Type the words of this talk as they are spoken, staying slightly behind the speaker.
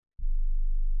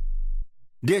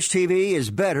Dish TV is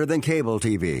better than cable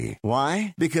TV.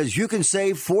 Why? Because you can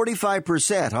save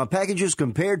 45% on packages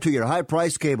compared to your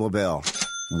high-priced cable bill.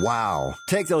 Wow.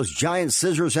 Take those giant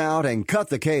scissors out and cut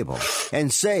the cable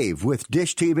and save with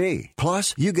Dish TV.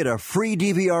 Plus, you get a free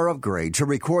DVR upgrade to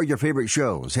record your favorite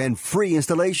shows and free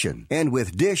installation. And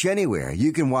with Dish Anywhere,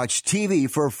 you can watch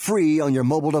TV for free on your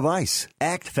mobile device.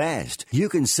 Act fast. You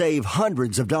can save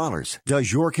hundreds of dollars.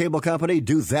 Does your cable company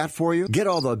do that for you? Get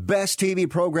all the best TV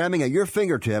programming at your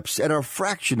fingertips at a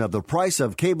fraction of the price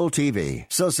of cable TV.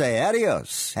 So say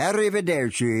adios,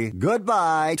 arrivederci,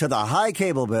 goodbye to the high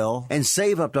cable bill and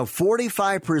save up to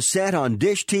 45% on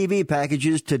Dish TV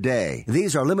packages today.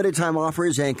 These are limited time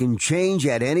offers and can change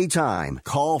at any time.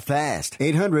 Call fast.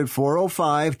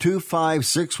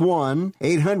 800-405-2561.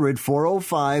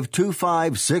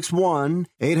 800-405-2561.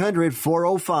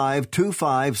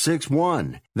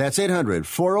 800-405-2561. That's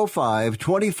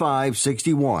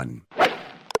 800-405-2561.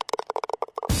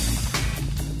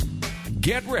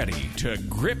 Get ready to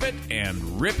grip it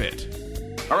and rip it.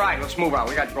 All right, let's move on.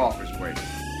 We got golfers waiting.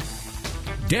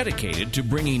 Dedicated to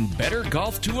bringing better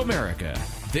golf to America,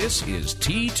 this is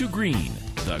Tee to Green,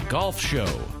 the golf show.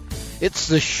 It's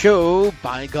the show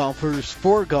by golfers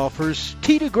for golfers.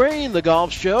 Tee to Green, the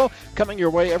golf show, coming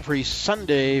your way every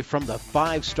Sunday from the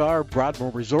 5-star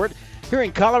Broadmoor Resort here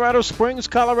in Colorado Springs,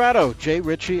 Colorado. Jay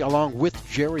Ritchie along with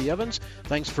Jerry Evans.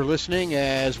 Thanks for listening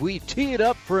as we tee it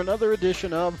up for another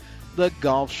edition of the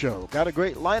golf show. Got a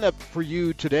great lineup for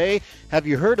you today. Have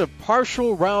you heard of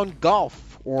partial round golf?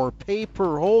 Or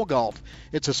pay-per-hole golf?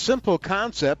 It's a simple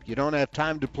concept. You don't have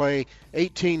time to play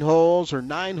 18 holes or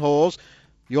 9 holes.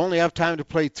 You only have time to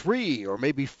play 3 or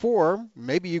maybe 4.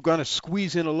 Maybe you're going to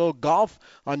squeeze in a little golf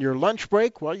on your lunch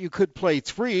break. Well, you could play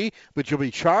 3, but you'll be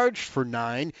charged for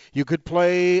 9. You could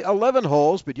play 11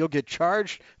 holes, but you'll get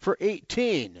charged for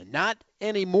 18. Not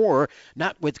anymore,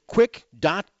 not with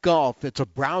Quick.golf. It's a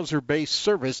browser-based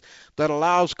service that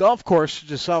allows golf courses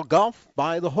to sell golf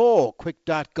by the hole.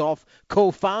 Quick.golf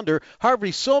co-founder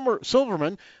Harvey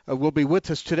Silverman will be with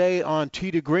us today on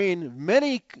Tee to Green.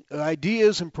 Many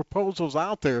ideas and proposals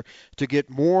out there to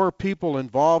get more people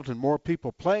involved and more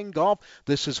people playing golf.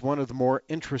 This is one of the more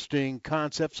interesting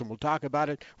concepts, and we'll talk about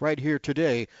it right here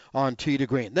today on Tee to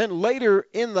Green. Then later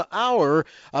in the hour,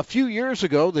 a few years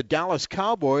ago, the Dallas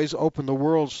Cowboys opened the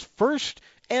world's first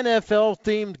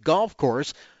NFL-themed golf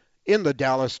course in the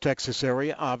Dallas, Texas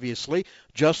area, obviously.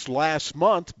 Just last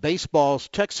month, baseball's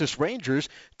Texas Rangers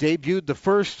debuted the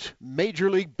first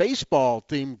Major League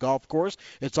Baseball-themed golf course.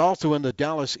 It's also in the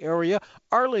Dallas area,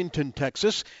 Arlington,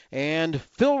 Texas. And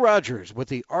Phil Rogers with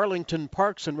the Arlington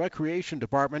Parks and Recreation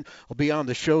Department will be on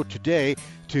the show today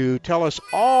to tell us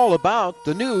all about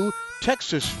the new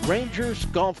Texas Rangers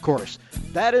golf course.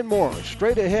 That and more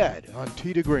straight ahead on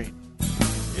Tee to Green.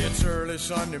 It's early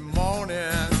Sunday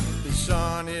morning, the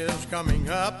sun is coming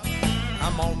up.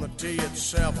 I'm on the tee at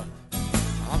 7,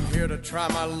 I'm here to try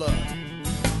my luck.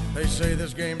 They say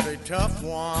this game's a tough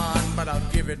one, but I'll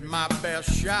give it my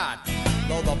best shot.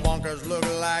 Though the bunkers look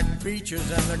like beaches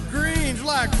and the greens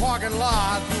like parking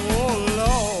lots. Oh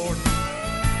Lord,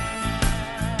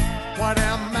 what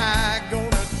am I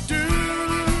gonna do?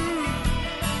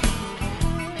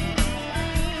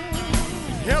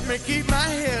 Help me keep my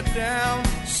head down,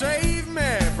 save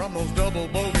me from those double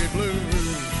bogey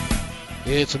blues.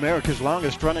 It's America's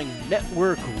longest-running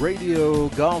network radio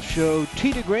golf show,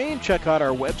 Tee to Green. Check out our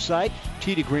website,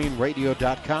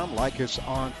 teetogreenradio.com. Like us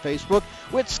on Facebook.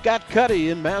 With Scott Cuddy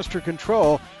in Master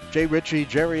Control, Jay Ritchie,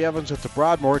 Jerry Evans at the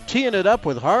Broadmoor, teeing it up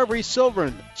with Harvey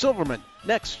Silverman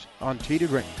next on Tee to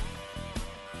Green.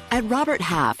 At Robert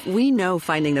Half, we know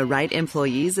finding the right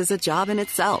employees is a job in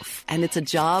itself, and it's a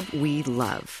job we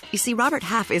love. You see, Robert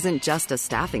Half isn't just a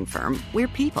staffing firm. We're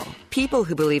people. People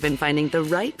who believe in finding the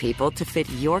right people to fit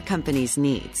your company's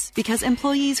needs. Because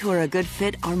employees who are a good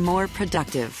fit are more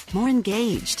productive, more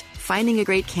engaged. Finding a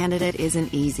great candidate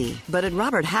isn't easy, but at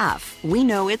Robert Half, we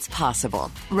know it's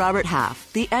possible. Robert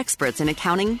Half, the experts in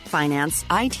accounting, finance,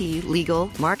 IT,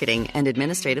 legal, marketing, and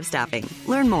administrative staffing.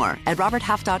 Learn more at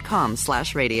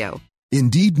roberthalf.com/radio.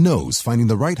 Indeed knows finding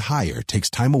the right hire takes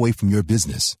time away from your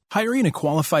business. Hiring a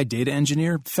qualified data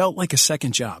engineer felt like a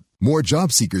second job. More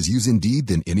job seekers use Indeed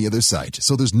than any other site,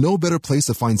 so there's no better place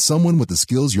to find someone with the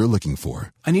skills you're looking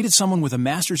for. I needed someone with a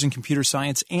master's in computer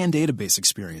science and database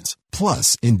experience.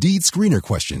 Plus, Indeed screener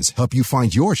questions help you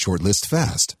find your shortlist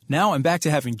fast. Now I'm back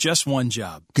to having just one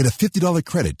job. Get a $50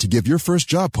 credit to give your first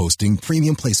job posting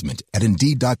premium placement at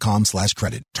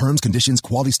Indeed.com/credit. Terms, conditions,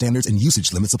 quality standards, and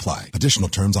usage limits apply. Additional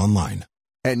terms online.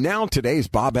 And now today's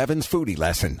Bob Evans foodie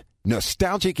lesson,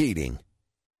 nostalgic eating.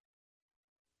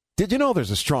 Did you know there's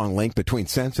a strong link between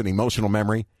sense and emotional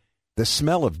memory? The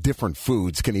smell of different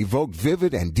foods can evoke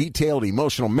vivid and detailed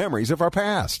emotional memories of our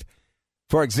past.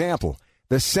 For example,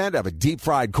 the scent of a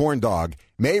deep-fried corn dog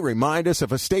may remind us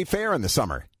of a state fair in the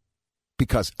summer.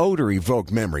 Because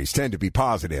odor-evoked memories tend to be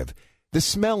positive, the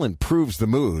smell improves the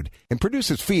mood and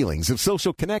produces feelings of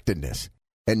social connectedness.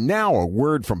 And now a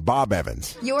word from Bob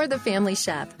Evans. You're the family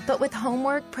chef, but with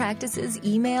homework, practices,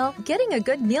 email, getting a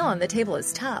good meal on the table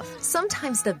is tough.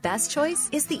 Sometimes the best choice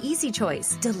is the easy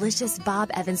choice. Delicious Bob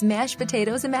Evans mashed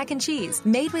potatoes and mac and cheese,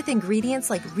 made with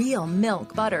ingredients like real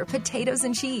milk, butter, potatoes,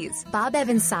 and cheese. Bob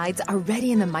Evans sides are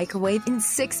ready in the microwave in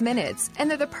 6 minutes, and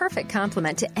they're the perfect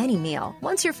complement to any meal.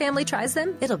 Once your family tries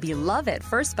them, it'll be love at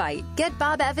first bite. Get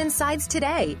Bob Evans sides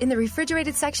today in the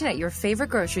refrigerated section at your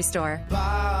favorite grocery store.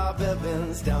 Bob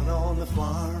Evans down on the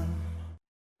farm.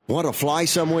 Want to fly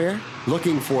somewhere?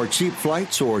 Looking for cheap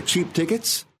flights or cheap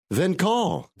tickets? Then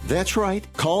call. That's right.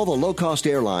 Call the low-cost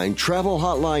airline travel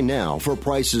hotline now for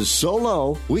prices so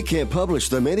low we can't publish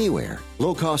them anywhere.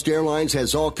 Low Cost Airlines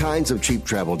has all kinds of cheap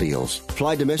travel deals.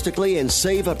 Fly domestically and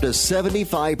save up to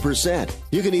 75%.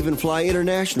 You can even fly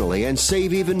internationally and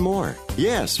save even more.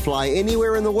 Yes, fly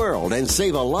anywhere in the world and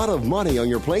save a lot of money on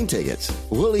your plane tickets.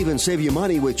 We'll even save you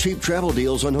money with cheap travel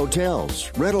deals on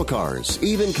hotels, rental cars,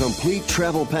 even complete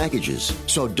travel packages.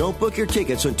 So don't book your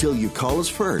tickets until you call us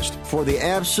first for the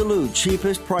absolute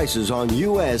cheapest prices on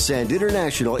U.S. and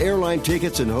international airline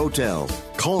tickets and hotels.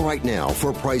 Call right now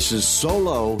for prices so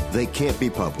low they can't be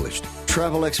published.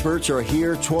 Travel experts are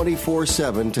here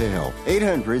 24/7 to help.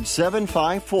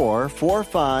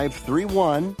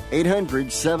 800-754-4531.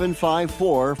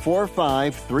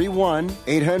 800-754-4531.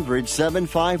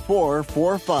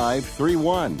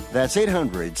 800-754-4531. That's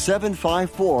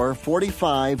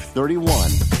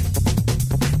 800-754-4531.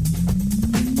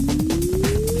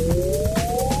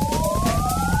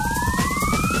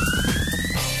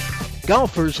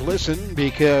 Golfers listen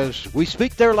because we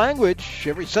speak their language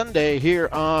every Sunday here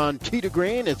on Tee to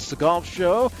Green. It's the Golf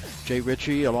Show. Jay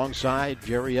Ritchie alongside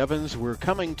Jerry Evans. We're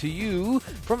coming to you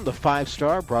from the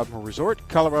 5-star Broadmoor Resort,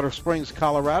 Colorado Springs,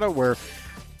 Colorado, where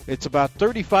it's about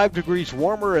 35 degrees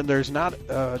warmer, and there's about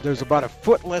a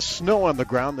foot less snow on the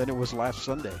ground than it was last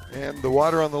Sunday. And the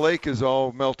water on the lake is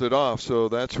all melted off, so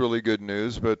that's really good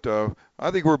news. But I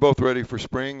think we're both ready for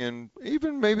spring and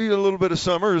even maybe a little bit of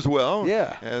summer as well.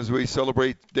 Yeah. As we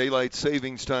celebrate daylight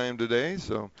savings time today.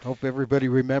 So hope everybody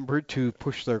remembered to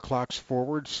push their clocks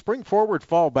forward. Spring forward,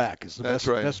 fall back is the best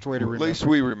way to remember. At least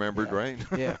we remembered, right?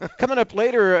 Yeah. Coming up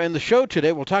later in the show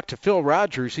today, we'll talk to Phil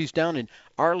Rogers. He's down in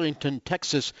Arlington,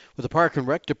 Texas with the Park and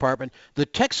Rec Department. The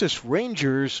Texas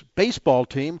Rangers baseball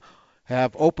team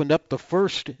have opened up the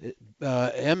first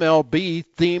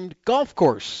MLB-themed golf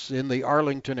course in the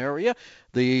Arlington area,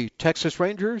 the Texas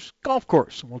Rangers Golf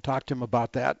Course. We'll talk to him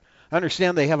about that. I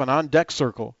understand they have an on-deck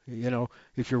circle. You know,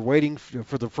 if you're waiting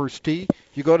for the first tee,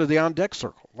 you go to the on-deck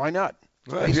circle. Why not?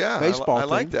 Baseball I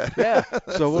like that. Yeah,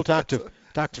 so we'll talk to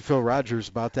Phil Rogers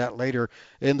about that later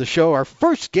in the show. Our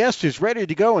first guest is ready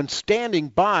to go and standing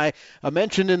by. I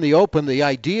mentioned in the open the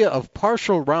idea of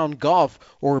partial round golf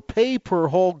or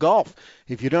pay-per-hole golf.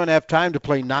 If you don't have time to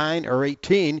play 9 or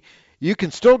 18, you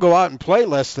can still go out and play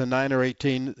less than 9 or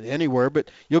 18 anywhere, but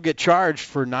you'll get charged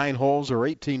for 9 holes or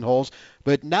 18 holes,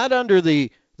 but not under the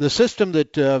system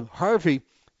that Harvey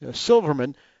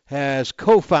Silverman has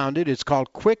co-founded. It's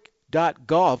called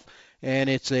Quick.golf.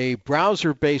 And it's a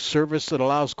browser-based service that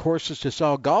allows courses to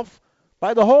sell golf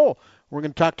by the hole. We're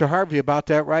going to talk to Harvey about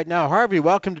that right now. Harvey,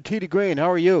 welcome to Tee to Green.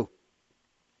 How are you?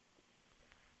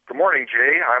 Good morning,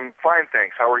 Jay. I'm fine,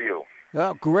 thanks. How are you?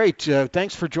 Oh, great.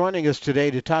 Thanks for joining us today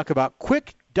to talk about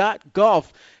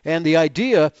Quick.golf and the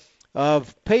idea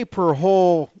of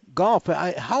pay-per-hole golf.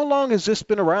 How long has this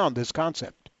been around, this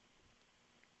concept?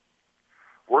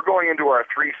 We're going into our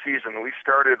 3rd season. We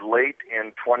started late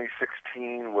in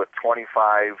 2016 with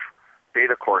 25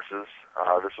 beta courses.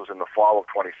 This was in the fall of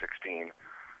 2016.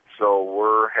 So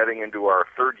we're heading into our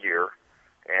 3rd year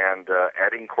and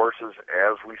adding courses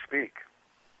as we speak.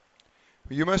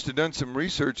 You must have done some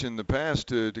research in the past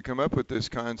to come up with this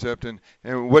concept. And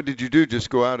what did you do? Just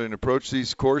go out and approach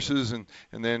these courses and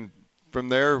then from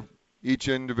there, each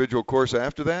individual course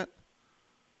after that?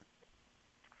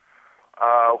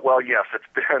 Well, yes, it's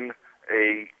been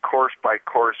a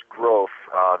course-by-course growth.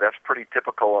 That's pretty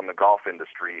typical in the golf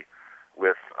industry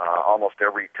with almost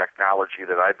every technology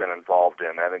that I've been involved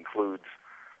in. That includes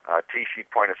tee sheet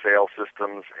point-of-sale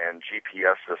systems and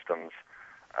GPS systems.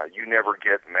 You never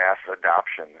get mass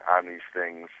adoption on these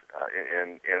things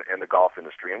in the golf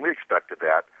industry, and we expected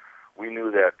that. We knew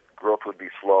that growth would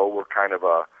be slow. We're kind of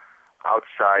a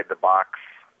outside-the-box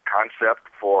concept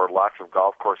for lots of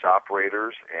golf course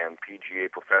operators and PGA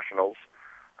professionals.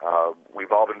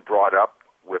 We've all been brought up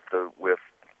with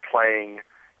playing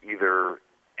either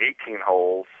 18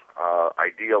 holes,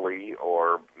 ideally,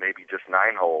 or maybe just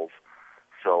 9 holes.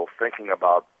 So thinking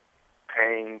about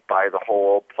paying by the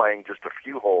hole, playing just a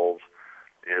few holes,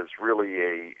 is really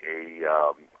a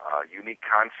unique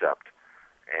concept,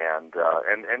 and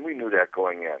we knew that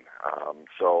going in.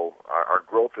 So our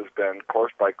growth has been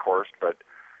course by course. But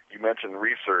you mentioned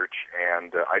research,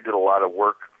 and I did a lot of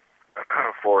work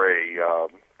for a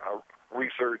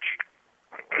research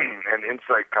and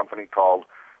insight company called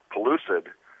Pellucid.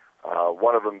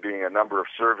 One of them being a number of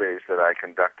surveys that I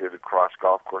conducted across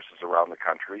golf courses around the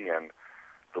country. And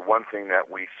the one thing that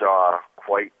we saw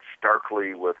quite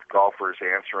starkly with golfers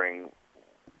answering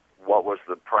what was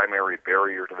the primary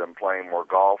barrier to them playing more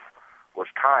golf was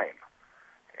time.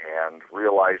 And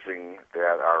realizing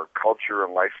that our culture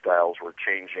and lifestyles were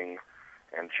changing,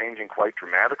 and changing quite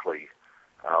dramatically,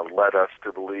 led us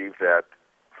to believe that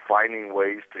finding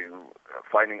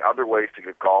other ways to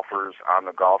get golfers on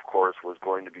the golf course was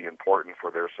going to be important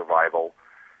for their survival.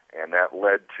 And that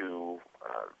led to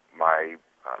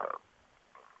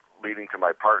leading to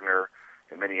my partner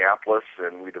in Minneapolis,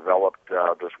 and we developed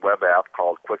this web app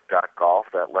called Quick.Golf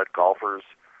that let golfers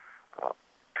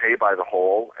pay by the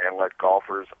hole and let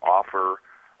golfers offer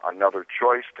another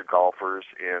choice to golfers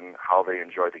in how they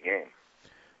enjoy the game.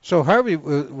 So, Harvey,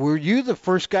 were you the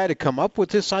first guy to come up with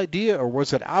this idea, or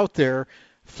was it out there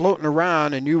floating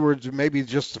around and you were maybe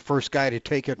just the first guy to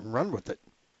take it and run with it?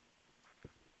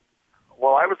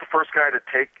 Well, I was the first guy to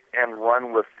take and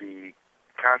run with the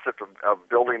concept of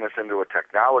building this into a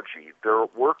technology. There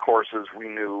were courses we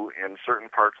knew in certain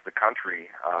parts of the country,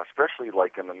 especially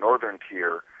like in the northern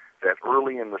tier, that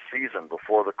early in the season,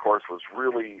 before the course was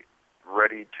really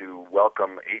ready to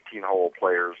welcome 18-hole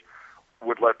players,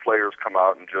 would let players come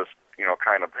out and just,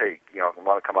 kind of, hey,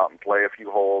 want to come out and play a few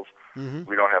holes. Mm-hmm.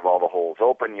 We don't have all the holes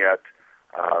open yet,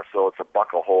 so it's $1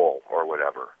 a hole or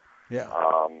whatever. Yeah.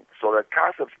 So that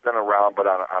concept's been around, but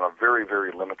on a very,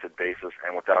 very limited basis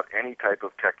and without any type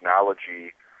of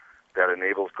technology that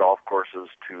enables golf courses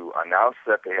to announce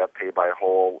that they have pay by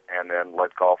hole and then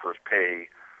let golfers pay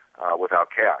without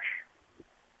cash.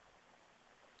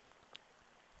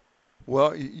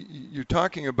 Well, you're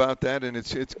talking about that, and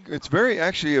it's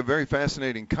actually a very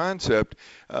fascinating concept.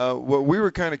 What we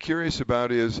were kind of curious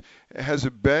about is, has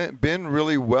it been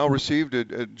really well received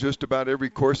at just about every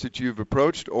course that you've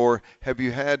approached, or have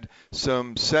you had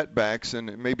some setbacks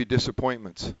and maybe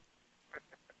disappointments?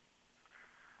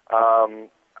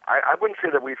 I wouldn't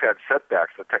say that we've had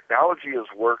setbacks. The technology has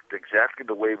worked exactly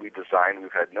the way we designed.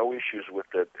 We've had no issues with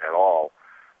it at all.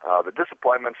 The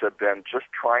disappointments have been just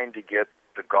trying to get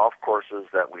the golf courses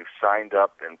that we've signed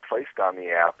up and placed on the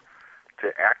app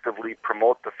to actively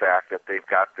promote the fact that they've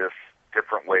got this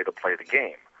different way to play the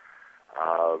game.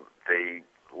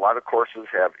 A lot of courses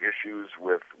have issues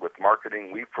with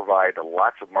marketing. We provide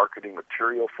lots of marketing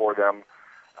material for them.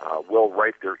 We'll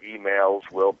write their emails.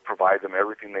 We'll provide them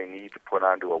everything they need to put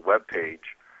onto a web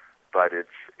page. But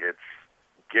it's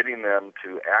getting them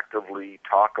to actively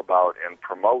talk about and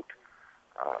promote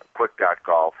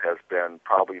Quick.Golf has been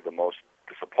probably the most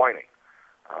disappointing.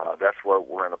 That's what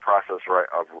we're in the process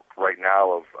right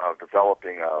now of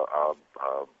developing a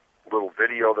little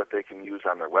video that they can use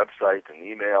on their website and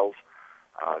emails,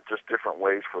 just different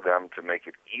ways for them to make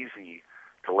it easy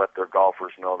to let their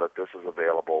golfers know that this is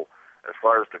available. As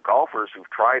far as the golfers who've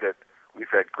tried it,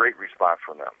 we've had great response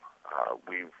from them.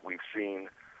 We've seen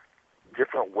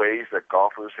different ways that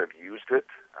golfers have used it,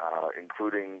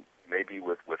 including maybe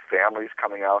with families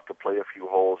coming out to play a few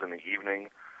holes in the evening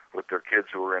with their kids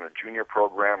who are in a junior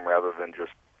program rather than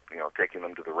just taking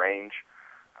them to the range.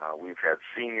 We've had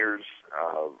seniors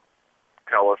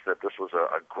tell us that this was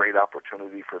a great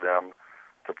opportunity for them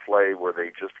to play where they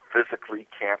just physically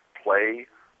can't play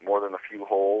more than a few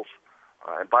holes.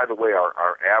 And by the way,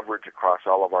 our average across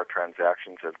all of our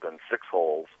transactions has been 6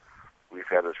 holes. We've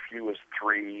had as few as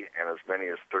 3 and as many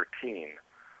as 13.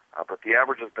 But the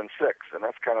average has been 6, and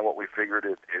that's kind of what we figured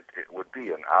it would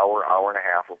be, an hour and a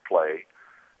half of play,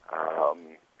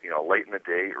 late in the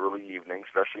day, early evening,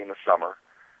 especially in the summer.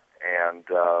 And,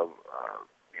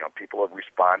 people have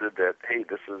responded that, hey,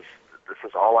 this is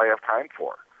all I have time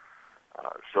for.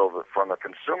 So from a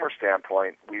consumer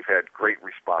standpoint, we've had great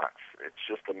response. It's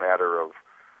just a matter of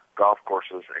golf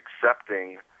courses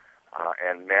accepting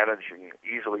and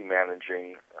easily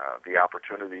managing the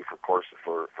opportunity for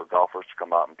golfers to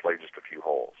come out and play just a few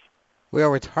holes. We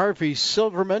are with Harvey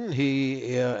Silverman.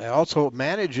 He also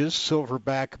manages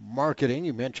Silverback Marketing.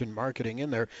 You mentioned marketing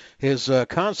in there. His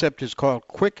concept is called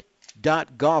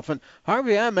Quick.Golf. And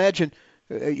Harvey, I imagine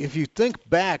if you think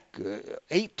back,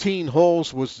 18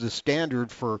 holes was the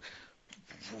standard for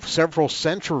several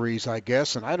centuries, I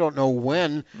guess, and I don't know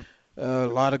when a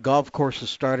lot of golf courses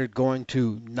started going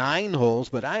to 9 holes,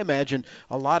 but I imagine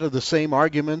a lot of the same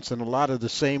arguments and a lot of the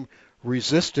same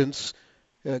resistance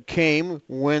came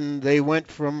when they went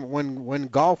from when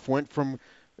golf went from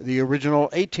the original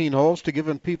 18 holes to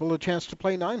giving people a chance to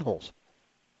play 9 holes.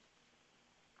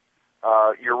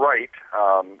 You're right.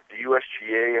 The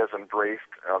USGA has embraced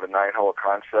the 9-hole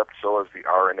concept. So has the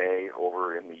R&A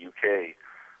over in the UK.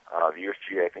 The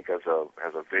USGA, I think, has a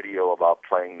video about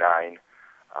playing 9.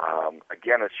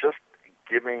 Again, it's just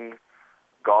giving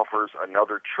golfers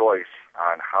another choice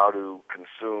on how to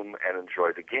consume and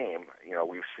enjoy the game. You know,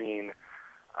 we've seen,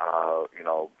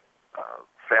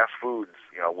 fast foods,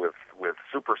 with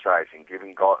supersizing,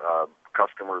 giving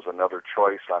customers another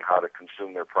choice on how to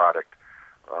consume their product.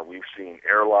 We've seen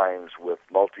airlines with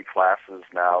multi-classes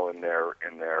now in their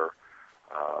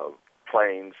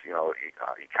planes,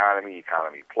 economy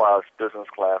plus, business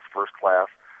class, first class.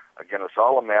 Again, it's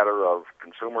all a matter of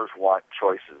consumers want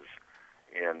choices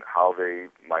in how they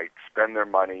might spend their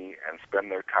money and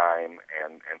spend their time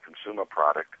and consume a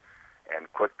product.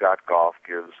 And Quick.Golf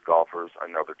gives golfers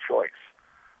another choice.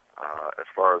 As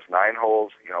far as 9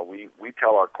 holes, we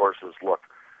tell our courses, look,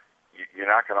 you're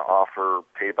not going to offer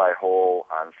pay-by-hole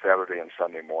on Saturday and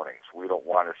Sunday mornings. We don't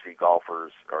want to see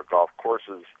golfers or golf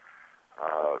courses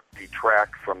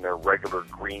detract from their regular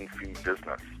green fee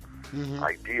business. Mm-hmm.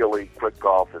 Ideally, Quick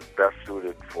Golf is best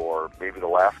suited for maybe the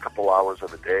last couple hours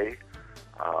of the day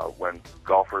when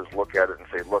golfers look at it and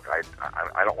say, look, I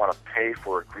don't want to pay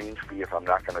for a greens fee if I'm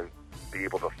not going to be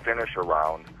able to finish a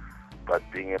round, but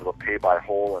being able to pay by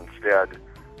hole instead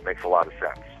makes a lot of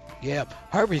sense. Yeah,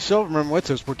 Harvey Silverman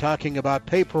with us. We're talking about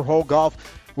pay-per-hole golf.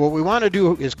 What we want to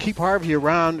do is keep Harvey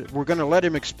around. We're going to let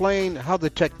him explain how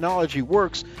the technology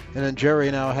works, and then Jerry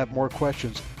and I will have more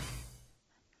questions.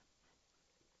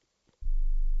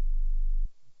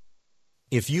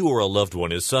 If you or a loved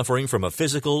one is suffering from a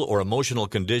physical or emotional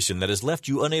condition that has left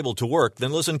you unable to work,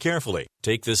 then listen carefully.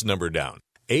 Take this number down,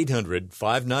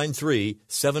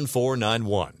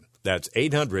 800-593-7491. That's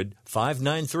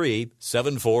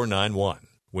 800-593-7491.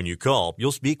 When you call,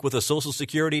 you'll speak with a Social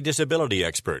Security disability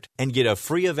expert and get a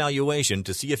free evaluation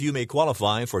to see if you may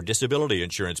qualify for disability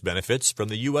insurance benefits from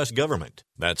the U.S. government.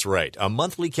 That's right, a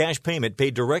monthly cash payment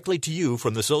paid directly to you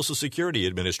from the Social Security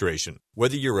Administration.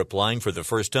 Whether you're applying for the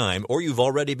first time or you've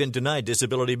already been denied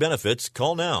disability benefits,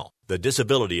 call now. The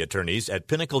disability attorneys at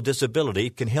Pinnacle Disability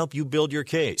can help you build your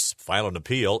case, file an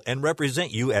appeal, and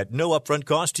represent you at no upfront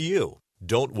cost to you.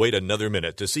 Don't wait another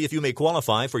minute to see if you may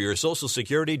qualify for your Social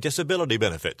Security disability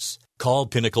benefits. Call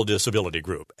Pinnacle Disability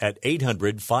Group at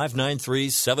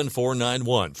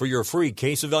 800-593-7491 for your free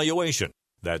case evaluation.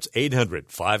 That's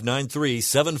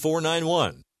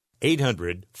 800-593-7491.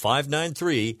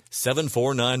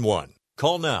 800-593-7491.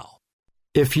 Call now.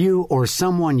 If you or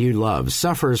someone you love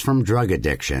suffers from drug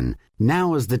addiction,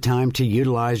 now is the time to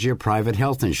utilize your private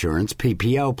health insurance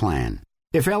PPO plan.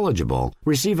 If eligible,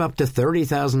 receive up to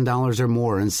 $30,000 or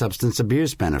more in substance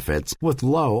abuse benefits with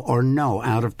low or no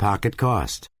out-of-pocket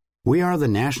cost. We are the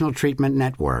National Treatment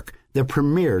Network, the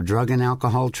premier drug and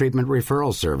alcohol treatment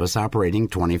referral service operating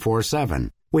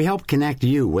 24/7. We help connect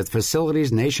you with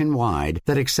facilities nationwide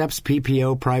that accepts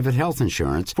PPO private health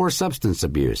insurance for substance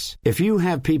abuse. If you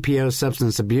have PPO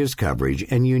substance abuse coverage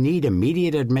and you need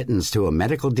immediate admittance to a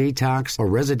medical detox or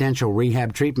residential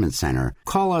rehab treatment center,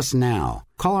 call us now.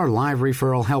 Call our live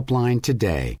referral helpline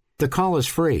today. The call is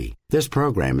free. This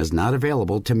program is not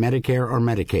available to Medicare or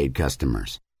Medicaid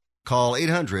customers. Call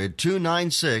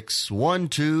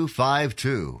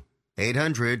 800-296-1252.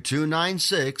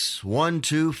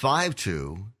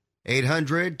 800-296-1252.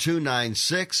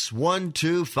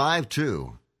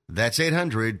 800-296-1252. That's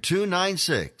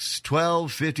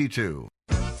 800-296-1252.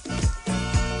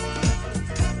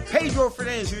 Pedro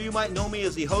Fernandez here. You might know me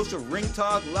as the host of Ring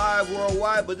Talk Live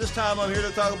Worldwide, but this time I'm here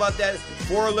to talk about that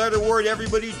 4-letter word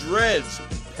everybody dreads,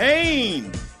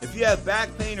 pain. If you have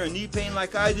back pain or knee pain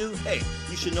like I do, hey,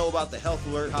 you should know about the Health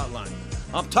Alert Hotline.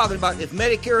 I'm talking about if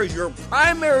Medicare is your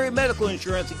primary medical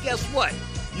insurance, and guess what?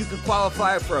 You can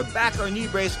qualify for a back or knee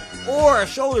brace or a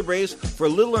shoulder brace for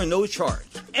little or no charge.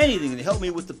 Anything to help me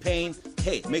with the pain,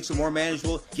 hey, it makes it more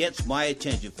manageable, gets my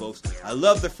attention, folks. I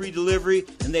love the free delivery,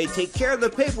 and they take care of the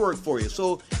paperwork for you.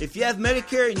 So if you have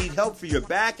Medicare and need help for your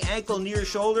back, ankle, knee, or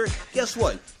shoulder, guess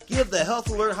what? Give the Health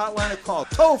Alert Hotline a call,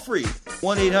 toll free,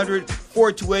 1-800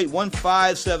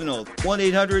 1-800-428-1570.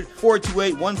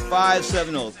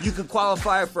 1-800-428-1570. You can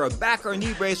qualify for a back or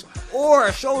knee brace or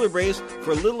a shoulder brace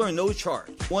for little or no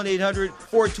charge.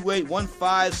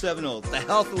 1-800-428-1570. The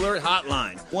Health Alert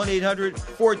Hotline.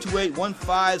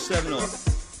 1-800-428-1570.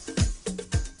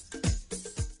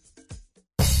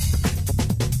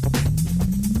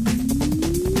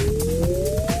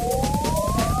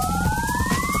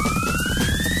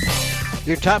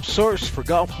 Your top source for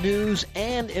golf news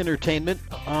and entertainment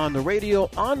on the radio,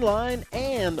 online,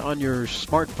 and on your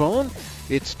smartphone.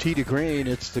 It's Tee to Green.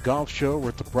 It's the Golf Show. We're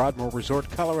at the Broadmoor Resort,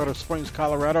 Colorado Springs,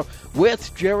 Colorado,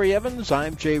 with Jerry Evans.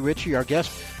 I'm Jay Ritchie. Our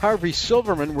guest, Harvey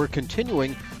Silverman. We're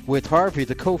continuing with Harvey,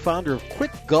 the co-founder of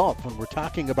Quick Golf, and we're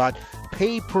talking about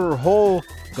pay-per-hole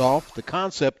golf, the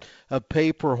concept of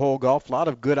pay-per-hole golf. A lot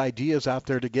of good ideas out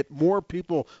there to get more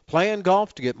people playing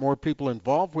golf, to get more people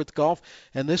involved with golf,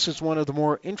 and this is one of the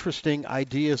more interesting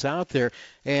ideas out there.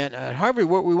 And Harvey,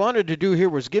 what we wanted to do here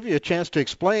was give you a chance to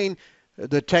explain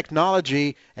the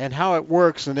technology and how it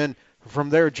works, and then from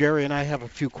there, Jerry and I have a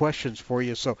few questions for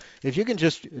you. So if you can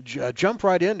just jump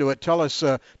right into it, tell us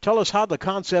how the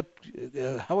concept,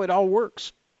 how it all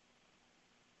works.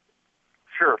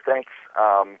 Sure, thanks.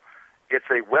 It's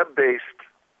a web-based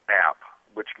app,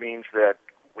 which means that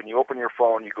when you open your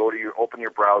phone, you open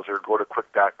your browser, go to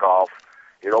quick.golf.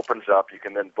 It opens up. You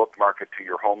can then bookmark it to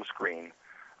your home screen.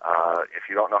 If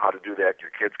you don't know how to do that, your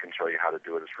kids can show you how to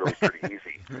do it. It's really pretty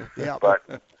easy. Yeah. But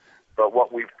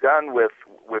what we've done with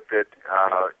it,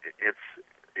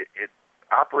 it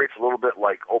operates a little bit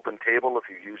like OpenTable if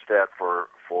you use that for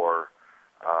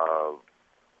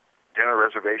dinner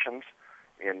reservations,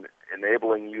 in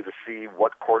enabling you to see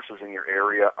what courses in your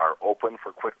area are open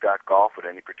for Quick.golf at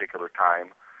any particular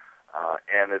time.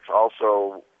 And it's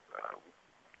also,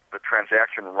 the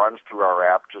transaction runs through our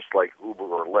app just like Uber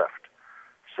or Lyft.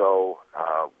 So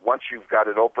once you've got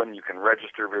it open, you can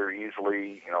register very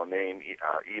easily, name,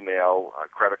 email,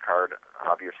 credit card,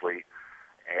 obviously,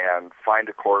 and find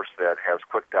a course that has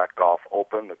Quick.golf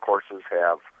open. The courses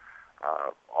have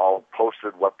all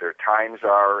posted what their times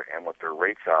are and what their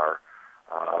rates are.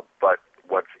 But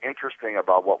what's interesting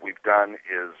about what we've done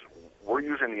is we're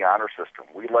using the honor system.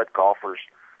 We let golfers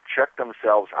check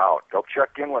themselves out. They'll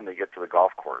check in when they get to the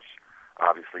golf course,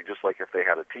 obviously, just like if they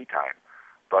had a tee time.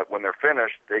 But when they're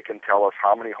finished, they can tell us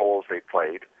how many holes they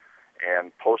played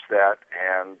and post that,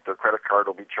 and their credit card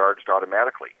will be charged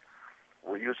automatically.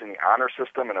 We're using the honor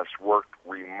system, and it's worked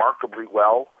remarkably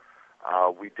well.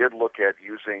 We did look at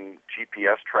using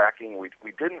GPS tracking. We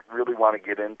didn't really want to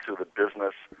get into the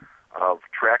business of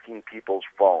tracking people's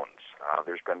phones.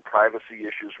 There's been privacy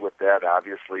issues with that,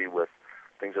 obviously, with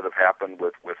things that have happened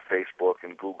with Facebook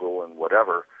and Google and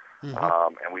whatever.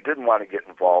 Mm-hmm. And we didn't want to get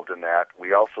involved in that.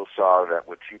 We also saw that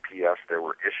with GPS there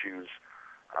were issues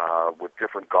with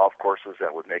different golf courses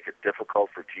that would make it difficult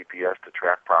for GPS to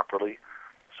track properly.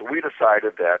 So we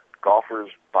decided that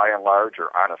golfers, by and large,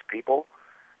 are honest people,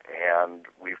 and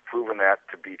we've proven that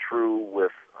to be true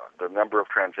with the number of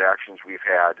transactions we've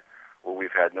had where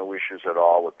we've had no issues at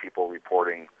all with people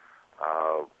reporting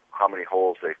how many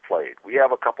holes they've played. We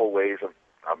have a couple ways of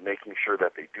making sure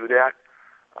that they do that,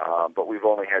 but we've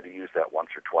only had to use that once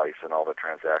or twice in all the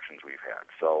transactions we've had.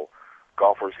 So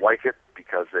golfers like it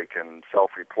because they can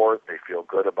self-report. They feel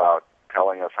good about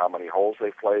telling us how many holes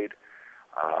they played.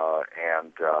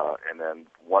 And then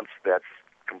once that's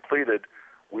completed,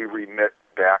 we remit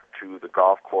back to the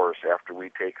golf course after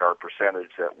we take our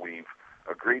percentage that we've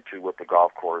agreed to with the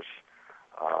golf course.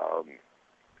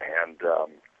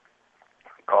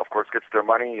 Golf course gets their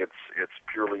money. It's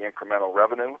purely incremental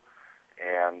revenue,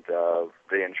 and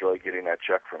they enjoy getting that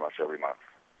check from us every month.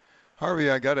 Harvey,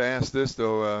 I got to ask this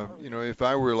though. If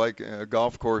I were like a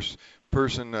golf course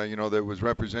person, that was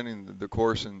representing the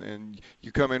course, and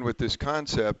you come in with this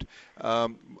concept.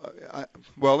 In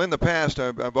the past,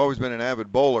 I've always been an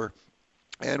avid bowler.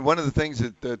 And one of the things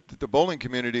that the bowling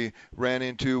community ran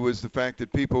into was the fact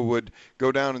that people would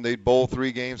go down and they'd bowl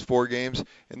 3 games, 4 games,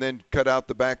 and then cut out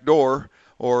the back door,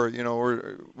 or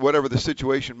whatever the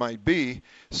situation might be.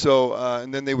 So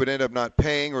and then they would end up not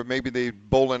paying, or maybe they'd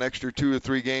bowl an extra 2 or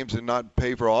 3 games and not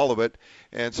pay for all of it.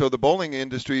 And so the bowling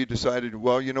industry decided,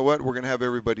 well, you know what, we're going to have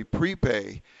everybody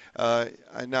prepay.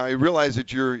 Now I realize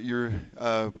that you're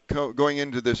going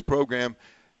into this program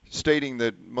stating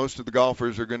that most of the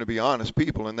golfers are going to be honest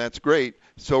people, and that's great.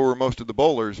 So are most of the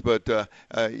bowlers. But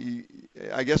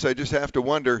I guess I just have to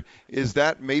wonder, is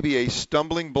that maybe a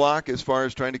stumbling block as far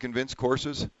as trying to convince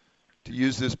courses to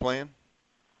use this plan?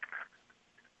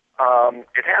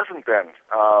 It hasn't been,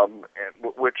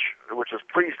 which has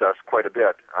pleased us quite a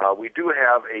bit. We do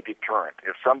have a deterrent.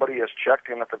 If somebody has checked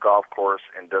in at the golf course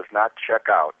and does not check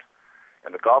out,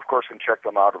 and the golf course can check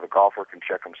them out or the golfer can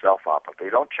check himself out, if they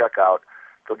don't check out,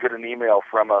 they'll get an email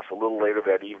from us a little later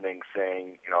that evening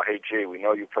saying, hey, Jay, we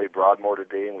know you played Broadmoor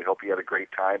today and we hope you had a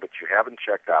great time, but you haven't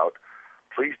checked out.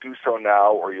 Please do so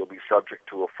now or you'll be subject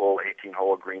to a full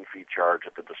 18-hole green fee charge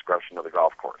at the discretion of the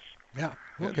golf course. Yeah.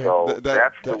 Okay. So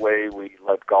that's the way we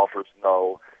let golfers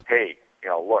know, hey,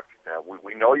 look,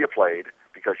 we know you played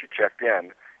because you checked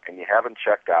in and you haven't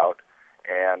checked out,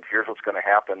 and here's what's going to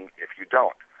happen if you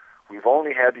don't. We've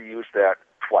only had to use that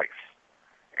twice,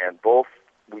 and both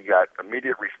we got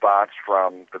immediate response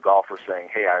from the golfer saying,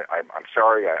 hey, I'm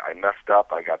sorry, I messed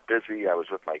up, I got busy, I was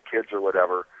with my kids or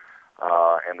whatever,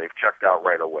 and they've checked out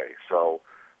right away. So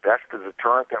that's the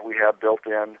deterrent that we have built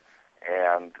in,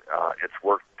 and it's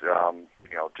worked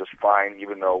just fine,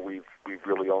 even though we've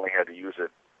really only had to use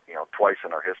it twice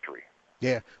in our history.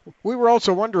 Yeah. We were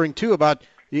also wondering, too, about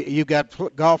you got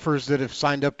golfers that have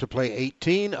signed up to play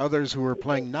 18, others who are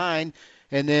playing 9,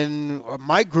 and then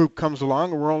my group comes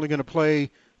along and we're only going to play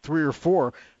 3 or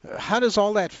 4. How does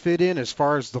all that fit in as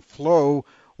far as the flow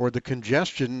or the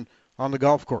congestion on the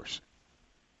golf course?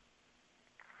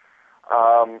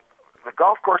 The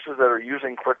golf courses that are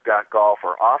using Quick.Golf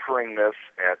are offering this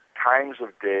at times of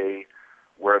day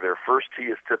where their first tee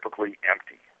is typically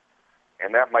empty,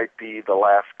 and that might be the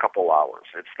last couple hours.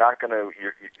 It's not going to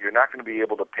you're not going to be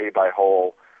able to pay by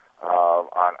hole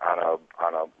on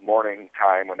a morning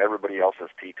time when everybody else has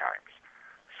tee times.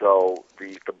 So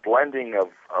the blending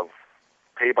of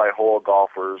pay by hole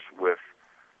golfers with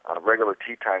regular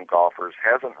tee time golfers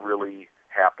hasn't really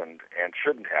happened and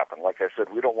shouldn't happen. Like I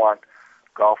said, we don't want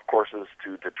golf courses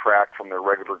to detract from their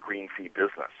regular green fee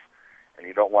business. And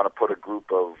you don't want to put a group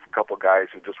of couple guys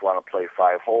who just want to play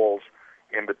 5 holes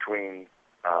in between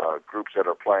groups that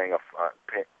are playing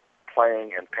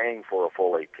and paying for a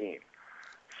full 18.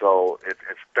 So it's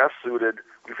best suited.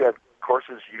 We've had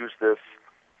courses use this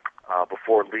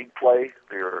before league play.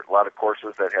 There are a lot of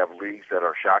courses that have leagues that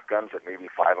are shotguns at maybe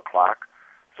 5 o'clock.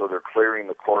 So they're clearing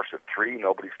the course at 3.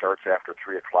 Nobody starts after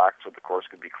 3 o'clock, so the course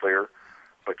can be clear.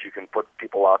 But you can put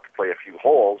people out to play a few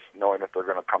holes knowing that they're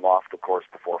going to come off the course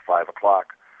before 5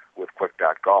 o'clock with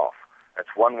Quick.Golf. That's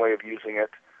one way of using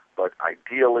it, but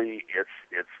ideally it's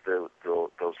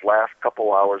those last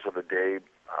couple hours of the day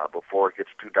before it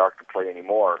gets too dark to play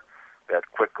anymore that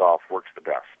Quick Golf works the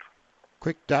best.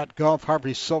 Quick.Golf,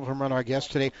 Harvey Silverman, our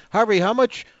guest today. Harvey, how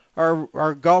much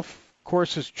are golf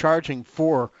courses charging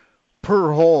for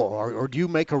per hole, or do you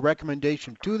make a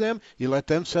recommendation to them? You let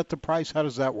them set the price? How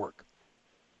does that work?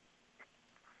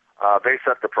 They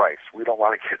set the price. We don't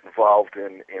want to get involved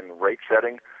in rate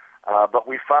setting, but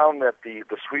we found that the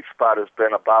sweet spot has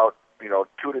been about $2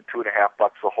 to $2.50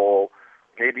 a hole,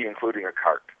 maybe including a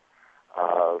cart.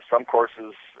 Some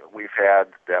courses we've had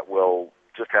that will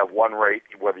just have one rate,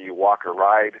 whether you walk or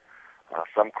ride.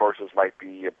 Some courses might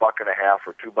be $1.50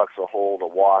 or $2 a hole to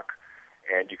walk,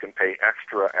 and you can pay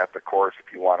extra at the course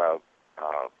if you want a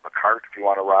cart, if you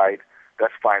want to ride.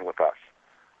 That's fine with us.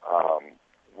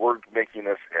 We're making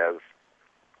this as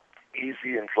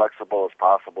easy and flexible as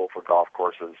possible for golf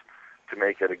courses to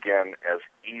make it, again, as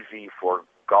easy for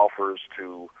golfers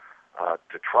to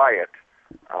try it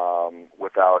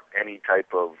without any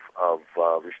type of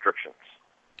restrictions.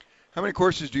 How many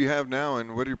courses do you have now,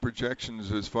 and what are your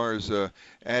projections as far as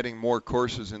adding more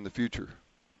courses in the future?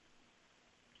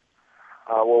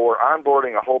 Well, we're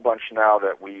onboarding a whole bunch now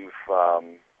that we've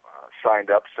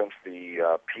signed up since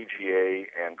the PGA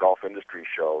and Golf Industry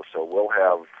Show, so we'll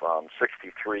have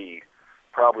 63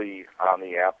 probably on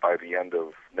the app by the end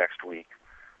of next week.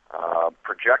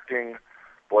 Projecting,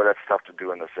 boy, that's tough to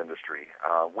do in this industry.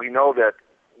 We know that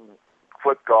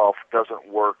Quick Golf doesn't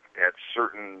work at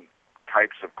certain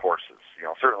types of courses.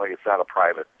 Certainly it's not a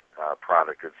private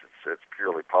product. It's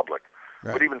purely public.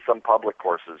 Right. But even some public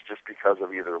courses, just because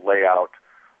of either layout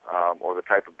or the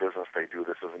type of business they do,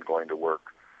 this isn't going to work.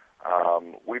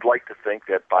 We'd like to think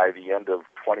that by the end of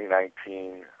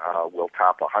 2019, we'll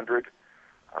top 100.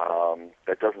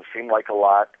 That doesn't seem like a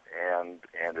lot, and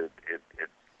it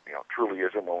truly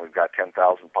isn't when we've got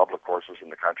 10,000 public courses in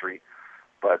the country.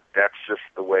 But that's just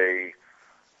the way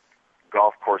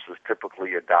golf courses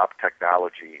typically adopt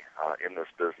technology in this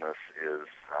business. Is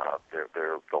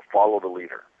they'll follow the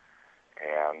leader,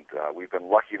 and we've been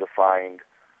lucky to find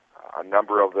a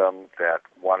number of them that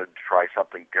wanted to try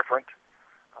something different.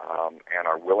 And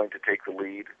are willing to take the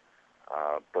lead,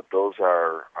 but those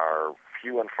are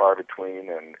few and far between,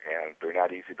 and they're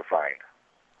not easy to find.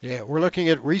 Yeah, we're looking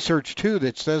at research, too,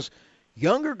 that says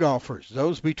younger golfers,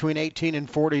 those between 18 and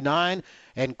 49,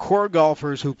 and core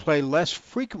golfers who play less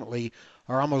frequently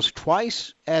are almost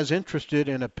twice as interested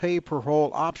in a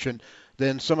pay-per-hole option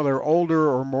than some of their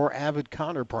older or more avid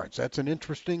counterparts. That's an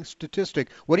interesting statistic.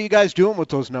 What are you guys doing with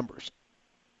those numbers?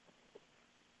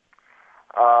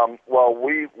 Well,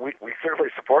 we certainly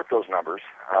support those numbers.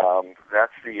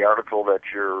 That's the article that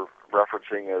you're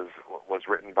referencing was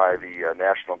written by the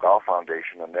National Golf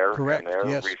Foundation and their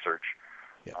yes. research.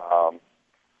 Yeah.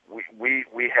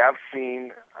 We have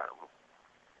seen.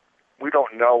 We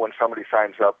don't know when somebody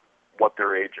signs up what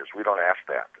their age is. We don't ask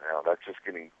that. That's just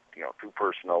getting too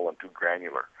personal and too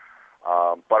granular.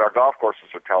 But our golf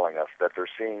courses are telling us that they're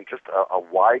seeing just a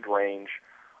wide range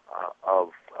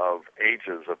of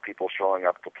ages of people showing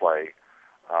up to play.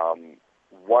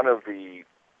 One of the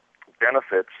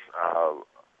benefits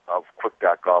of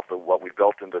Quick.Golf, what we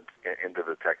built into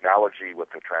the technology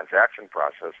with the transaction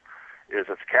process, is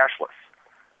it's cashless.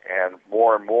 And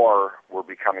more we're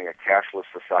becoming a cashless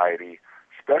society,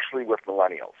 especially with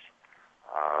millennials.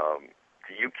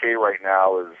 The UK right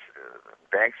now is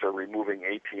banks are removing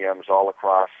ATMs all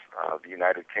across the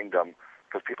United Kingdom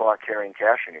because people aren't carrying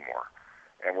cash anymore.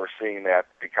 And we're seeing that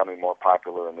becoming more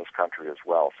popular in this country as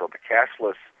well. So the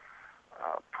cashless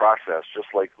process,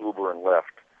 just like Uber and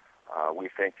Lyft, we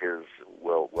think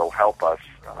will help us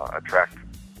attract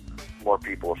more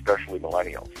people, especially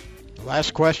millennials.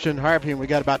 Last question, Harvey, and we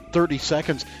got about 30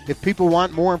 seconds. If people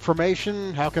want more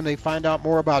information, how can they find out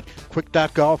more about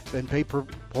Quick.Golf and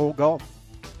pay-per-hole golf?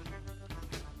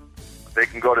 They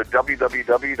can go to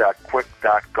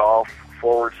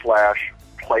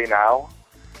www.quick.golf/play now,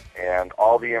 and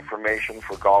all the information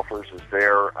for golfers is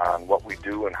there on what we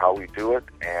do and how we do it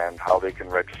and how they can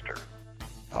register.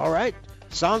 All right.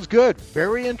 Sounds good.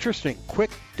 Very interesting.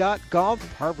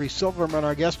 Quick.Golf. Harvey Silverman,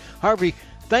 our guest. Harvey,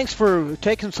 thanks for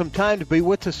taking some time to be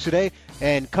with us today,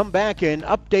 and come back and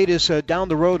update us down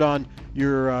the road on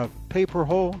your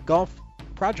pay-per-hole golf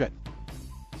project.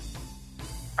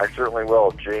 I certainly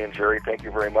will. Jay and Jerry, thank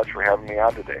you very much for having me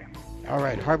on today. All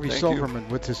right, Harvey Thank Silverman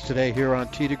with us today here on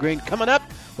Tee to Green. Coming up,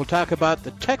 we'll talk about the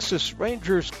Texas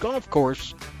Rangers golf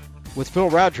course with Phil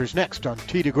Rogers next on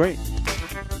Tee to Green.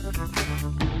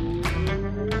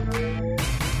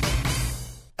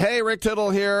 Hey, Rick Tittle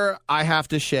here. I have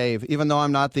to shave. Even though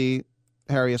I'm not the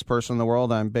hairiest person in the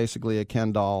world, I'm basically a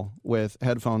Ken doll with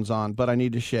headphones on, but I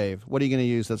need to shave. What are you going to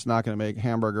use that's not going to make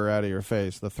hamburger out of your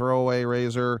face? The throwaway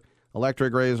razor,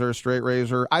 electric razor, straight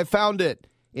razor? I found it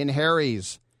in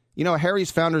Harry's. You know,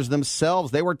 Harry's founders themselves,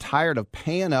 they were tired of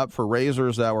paying up for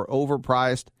razors that were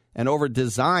overpriced and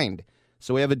over-designed.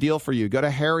 So we have a deal for you. Go to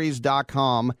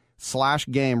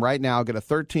harrys.com/game right now. Get a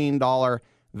 $13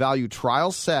 value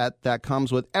trial set that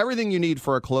comes with everything you need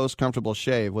for a close, comfortable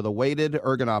shave, with a weighted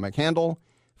ergonomic handle,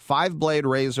 5-blade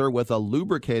razor with a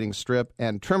lubricating strip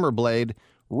and trimmer blade,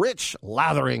 rich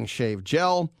lathering shave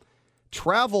gel,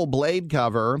 travel blade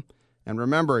cover. And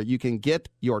remember, you can get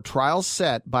your trial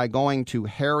set by going to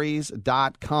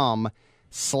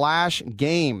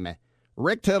harrys.com/game.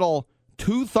 Rick Tittle,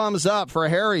 2 thumbs up for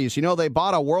Harry's. You know, they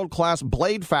bought a world-class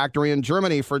blade factory in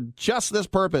Germany for just this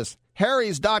purpose.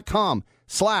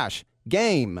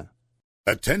 harrys.com/game.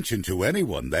 Attention to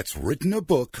anyone that's written a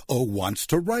book or wants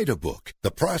to write a book. The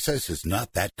process is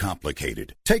not that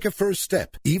complicated. Take a first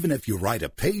step. Even if you write a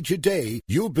page a day,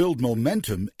 you'll build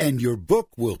momentum and your book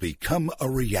will become a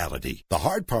reality. The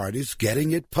hard part is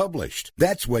getting it published.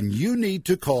 That's when you need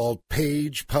to call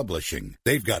Page Publishing.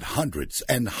 They've got hundreds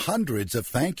and hundreds of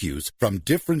thank yous from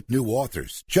different new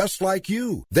authors, just like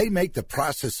you. They make the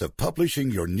process of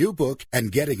publishing your new book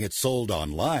and getting it sold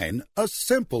online a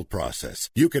simple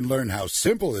process. You can learn how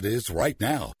simple it is right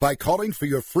now by calling for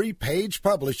your free Page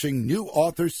Publishing New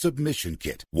Author Submission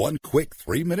Kit. One quick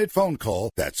 3-minute phone call,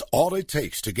 that's all it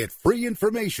takes to get free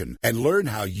information and learn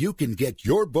how you can get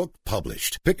your book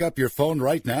published. Pick up your phone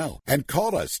right now and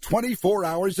call us 24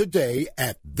 hours a day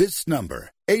at this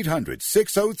number.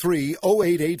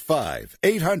 800-603-0885.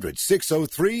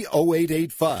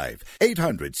 800-603-0885.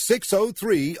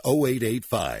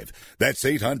 800-603-0885. That's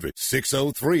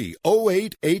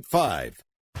 800-603-0885.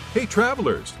 Hey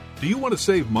travelers, do you want to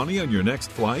save money on your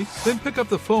next flight? Then pick up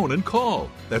the phone and call.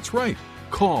 That's right,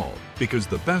 call, because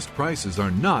the best prices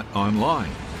are not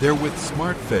online. They're with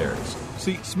SmartFares.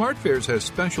 See, SmartFares has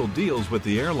special deals with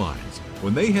the airlines.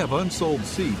 When they have unsold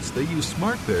seats, they use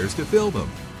SmartFares to fill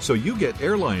them. So you get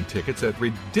airline tickets at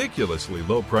ridiculously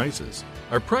low prices.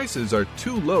 Our prices are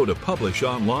too low to publish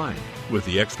online. With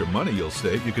the extra money you'll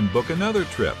save, you can book another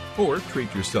trip or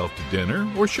treat yourself to dinner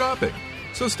or shopping.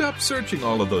 So stop searching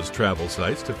all of those travel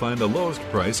sites to find the lowest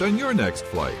price on your next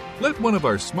flight. Let one of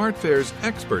our SmartFares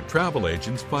expert travel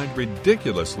agents find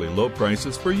ridiculously low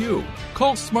prices for you.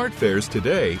 Call SmartFares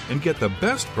today and get the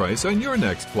best price on your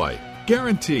next flight.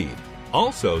 Guaranteed.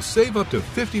 Also, save up to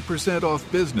 50% off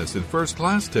business and first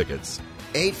class tickets.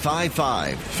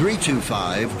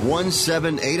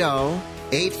 855-325-1780.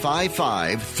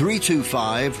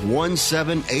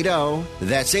 855-325-1780.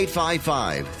 That's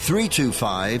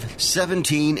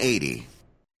 855-325-1780.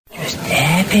 Just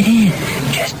tap it in.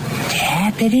 Just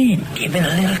tap it in. Give it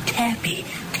a little tappy.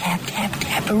 Tap, tap,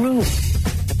 tap-a-roo.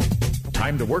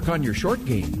 Time to work on your short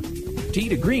game. Tee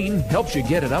to Green helps you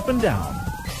get it up and down.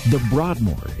 The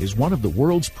Broadmoor is one of the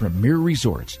world's premier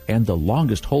resorts and the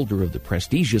longest holder of the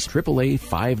prestigious AAA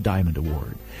 5 Diamond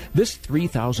Award. This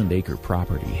 3,000-acre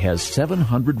property has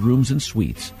 700 rooms and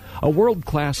suites, a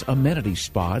world-class amenity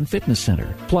spa and fitness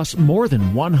center, plus more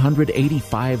than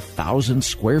 185,000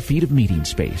 square feet of meeting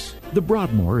space. The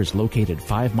Broadmoor is located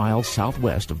 5 miles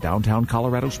southwest of downtown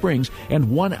Colorado Springs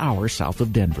and 1 hour south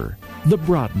of Denver. The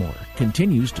Broadmoor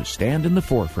continues to stand in the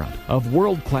forefront of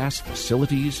world-class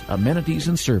facilities, amenities,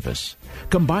 and service,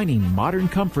 combining modern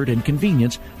comfort and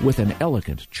convenience with an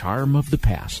elegant charm of the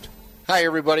past. Hi,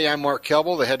 everybody. I'm Mark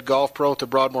Kelble, the head golf pro at the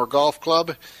Broadmoor Golf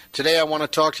Club. Today I want to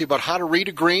talk to you about how to read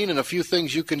a green and a few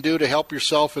things you can do to help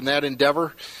yourself in that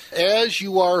endeavor as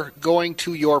you are going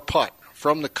to your putt.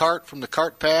 From the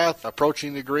cart path,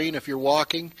 approaching the green if you're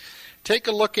walking, take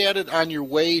a look at it on your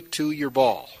way to your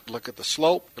ball. Look at the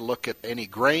slope, look at any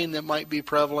grain that might be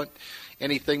prevalent,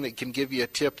 anything that can give you a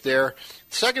tip there.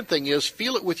 The second thing is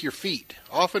feel it with your feet.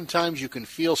 Oftentimes you can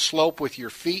feel slope with your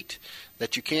feet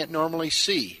that you can't normally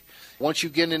see. Once you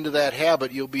get into that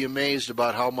habit, you'll be amazed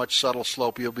about how much subtle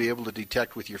slope you'll be able to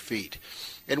detect with your feet.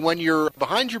 And when you're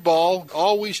behind your ball,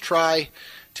 always try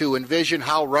to envision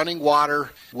how running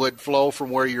water would flow from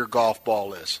where your golf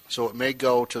ball is. So it may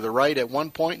go to the right at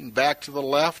one point and back to the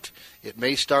left. It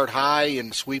may start high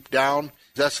and sweep down.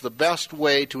 That's the best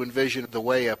way to envision the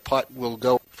way a putt will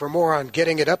go. For more on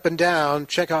getting it up and down,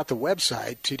 check out the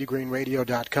website,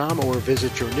 tdgreenradio.com, or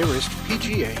visit your nearest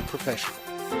PGA professional.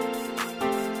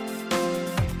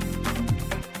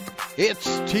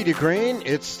 It's Tee to Green.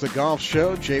 It's the golf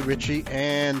show. Jay Ritchie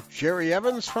and Jerry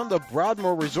Evans from the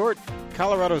Broadmoor Resort,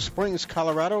 Colorado Springs,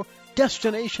 Colorado.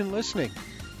 Destination listening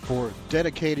for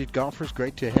dedicated golfers.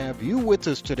 Great to have you with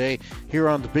us today here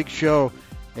on the big show.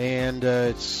 And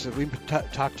we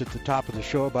talked at the top of the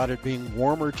show about it being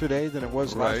warmer today than it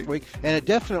was last week. And it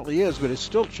definitely is, but it's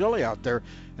still chilly out there.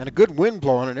 And a good wind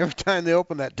blowing, and every time they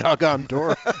open that doggone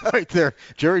door right there,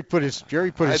 Jerry put his I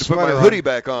had to sweater put my hoodie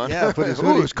back on. Yeah, put his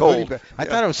hoodie. It was cold. Back. I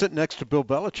thought I was sitting next to Bill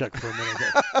Belichick for a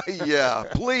minute. Yeah,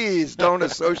 please don't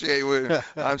associate with.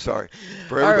 I'm sorry.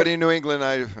 For everybody in New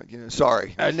England,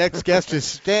 sorry. Our next guest is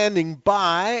standing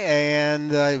by,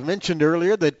 and I mentioned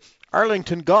earlier that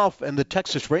Arlington Golf and the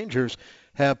Texas Rangers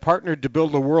have partnered to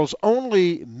build the world's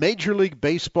only Major League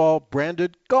Baseball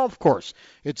branded golf course.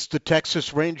 It's the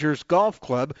Texas Rangers Golf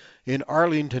Club in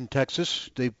Arlington, Texas.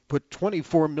 They put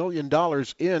 $24 million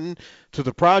into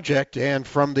the project. And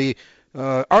from the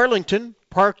Arlington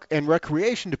Park and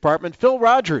Recreation Department, Phil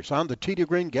Rogers on the Tee to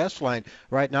Green guest line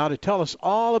right now to tell us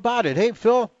all about it. Hey,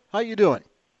 Phil, how you doing?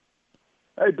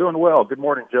 Hey, doing well. Good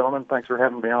morning, gentlemen. Thanks for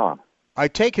having me on. I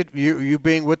take it you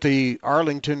being with the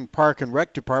Arlington Park and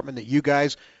Rec Department that you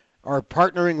guys are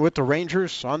partnering with the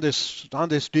Rangers on this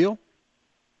deal?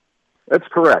 That's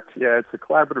correct. Yeah, it's a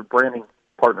collaborative branding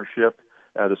partnership.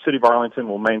 The city of Arlington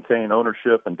will maintain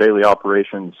ownership and daily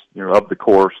operations, of the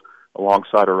course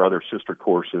alongside our other sister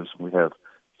courses. We have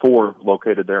 4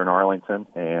 located there in Arlington,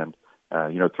 and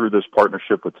through this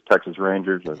partnership with the Texas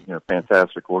Rangers, a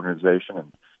fantastic organization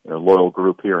and loyal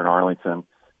group here in Arlington.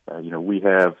 We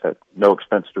have, at no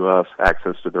expense to us,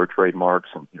 access to their trademarks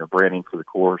and, branding for the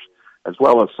course, as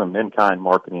well as some in-kind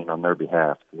marketing on their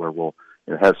behalf, where we'll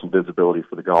have some visibility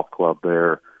for the golf club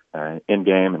there,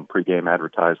 in-game and pre-game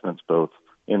advertisements, both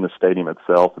in the stadium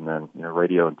itself and then,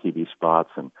 radio and TV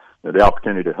spots, and the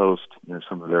opportunity to host,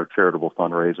 some of their charitable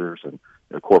fundraisers and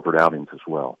corporate outings as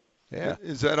well. Yeah.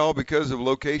 Is that all because of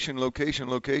location?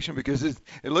 Because it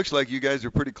looks like you guys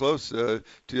are pretty close to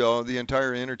the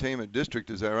entire entertainment district.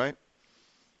 Is that right?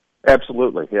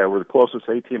 Absolutely. Yeah, we're the closest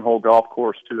 18-hole golf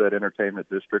course to that entertainment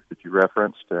district that you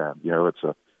referenced. It's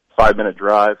a 5-minute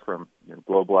drive from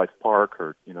Globe Life Park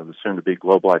or, the soon-to-be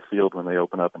Globe Life Field when they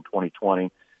open up in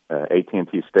 2020.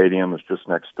 AT&T Stadium is just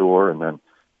next door, and then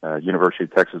University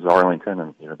of Texas Arlington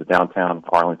and, the downtown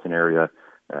Arlington area.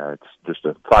 It's just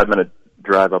a 5-minute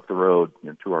drive up the road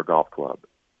to our golf club.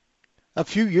 A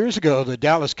few years ago, the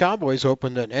Dallas Cowboys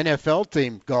opened an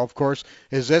NFL-themed golf course.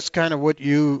 Is this kind of what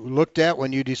you looked at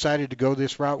when you decided to go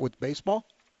this route with baseball?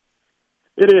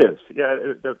 It is. Yeah,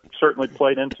 it certainly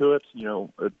played into it.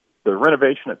 The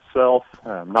renovation itself,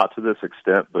 not to this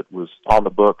extent, but was on the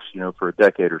books, for a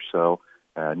decade or so.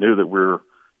 Knew that we're,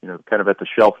 kind of at the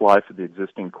shelf life of the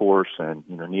existing course and,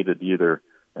 needed to either,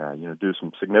 do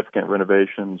some significant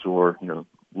renovations or,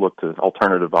 look to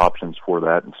alternative options for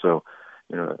that. And so,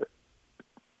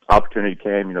 opportunity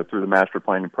came, through the master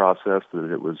planning process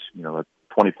that it was, a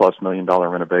 $20+ million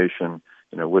renovation,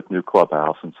 with new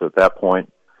clubhouse. And so at that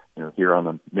point, here on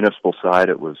the municipal side,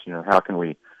 it was, how can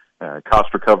we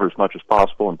cost recover as much as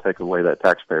possible and take away that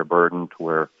taxpayer burden to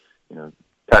where,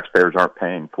 taxpayers aren't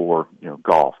paying for,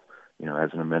 golf, as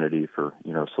an amenity for,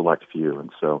 select few.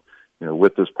 And so,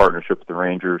 with this partnership with the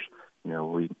Rangers,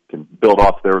 we can build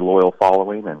off their loyal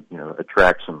following and,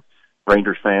 attract some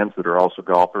Rangers fans that are also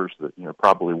golfers that,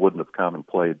 probably wouldn't have come and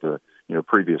played the,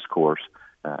 previous course.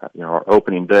 Our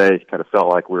opening day kind of felt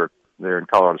like we were there in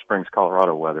Colorado Springs,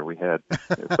 Colorado weather. We had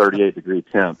 38-degree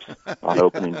temps on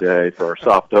opening day for our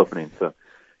soft opening. So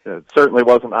it certainly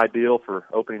wasn't ideal for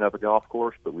opening up a golf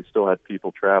course, but we still had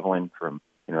people traveling from,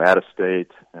 out of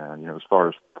state, as far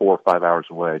as 4 or 5 hours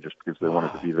away just because they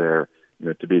wanted to be there,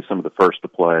 to be some of the first to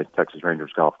play Texas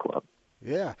Rangers Golf Club.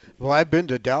 Yeah. Well, I've been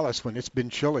to Dallas when it's been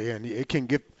chilly, and it can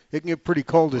get pretty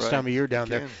cold this time of year down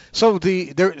there. So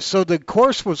the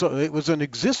course was an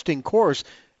existing course,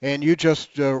 and you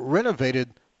just renovated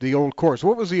the old course.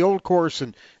 What was the old course,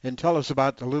 and tell us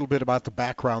a little bit about the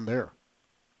background there.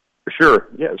 Sure.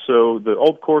 Yeah. So the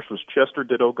old course was Chester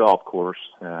Ditto Golf Course.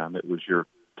 It was your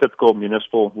typical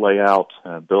municipal layout,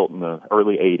 built in the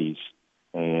early '80s,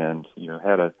 and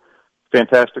had a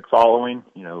fantastic following.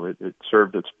 It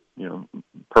served its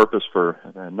purpose for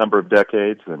a number of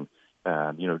decades, and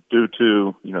due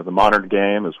to the modern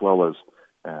game as well as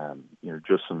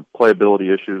just some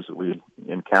playability issues that we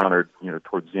encountered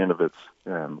towards the end of its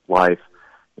life,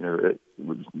 it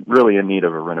was really in need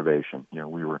of a renovation.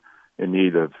 We were in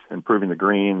need of improving the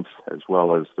greens, as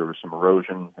well as there was some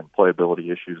erosion and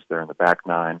playability issues there in the back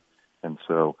nine. And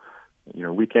so,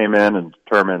 we came in and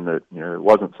determined that, it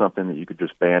wasn't something that you could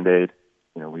just Band-Aid.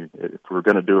 If we were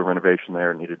going to do a renovation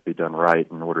there, it needed to be done right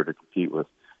in order to compete with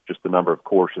just the number of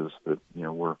courses that,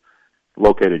 were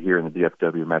located here in the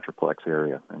DFW Metroplex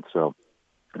area. And so,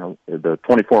 the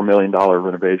 $24 million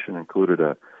renovation included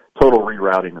a total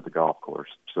rerouting of the golf course.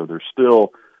 So there's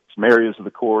still some areas of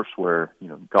the course where,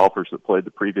 golfers that played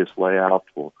the previous layout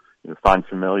will, find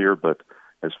familiar, but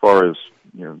as far as,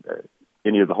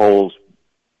 any of the holes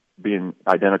being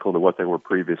identical to what they were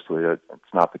previously,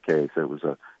 it's not the case. It was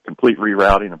a complete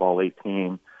rerouting of all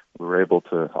 18. We were able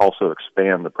to also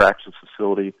expand the practice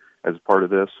facility as part of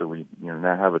this. So we,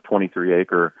 now have a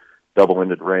 23-acre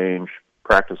double-ended range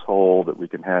practice hole that we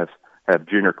can have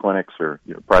junior clinics or,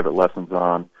 private lessons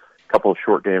on, a couple of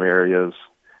short game areas.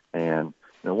 And,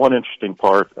 one interesting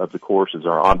part of the course is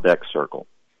our on-deck circle.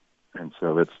 And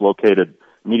so it's located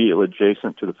immediately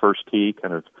adjacent to the first tee,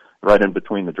 kind of right in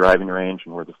between the driving range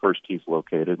and where the first tee is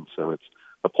located. And so it's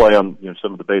a play on,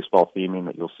 some of the baseball theming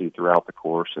that you'll see throughout the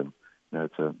course. And,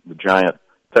 it's the giant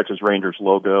Texas Rangers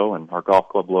logo and our golf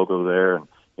club logo there. And,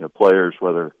 players,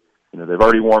 whether, they've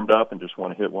already warmed up and just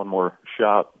want to hit one more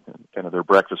shot, kind of their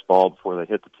breakfast ball before they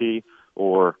hit the tee,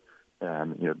 or,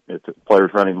 if the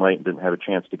player's running late and didn't have a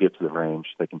chance to get to the range,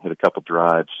 they can hit a couple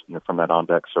drives, from that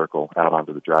on-deck circle out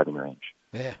onto the driving range.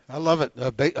 Yeah, I love it.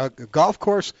 A golf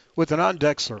course with an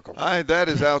on-deck circle. That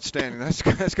is outstanding.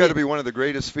 That's got to be one of the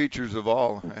greatest features of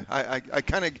all. I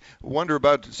kind of wonder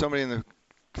about somebody in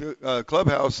the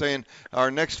clubhouse saying our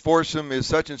next foursome is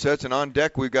such and such, and on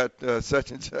deck we've got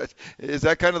such and such. Is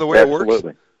that kind of the way it works?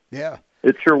 Absolutely. Yeah.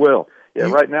 It sure will. Yeah,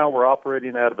 right now we're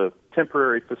operating out of a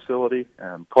temporary facility.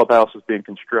 Clubhouse is being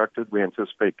constructed. We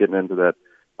anticipate getting into that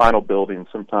final building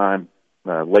sometime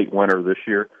late winter this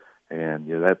year. And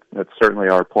that's certainly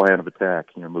our plan of attack,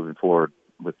 moving forward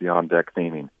with the on-deck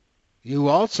theming. You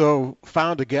also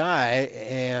found a guy,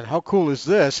 and how cool is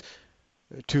this,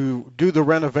 to do the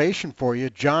renovation for you,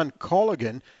 John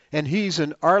Colligan, and he's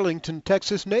an Arlington,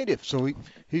 Texas native, so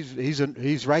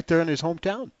he's right there in his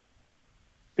hometown.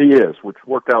 He is, which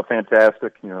worked out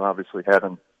fantastic. Obviously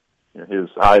having his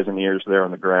eyes and ears there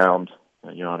on the ground,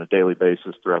 on a daily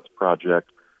basis throughout the project,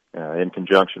 in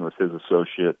conjunction with his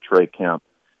associate Trey Kemp.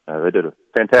 They did a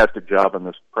fantastic job on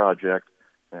this project.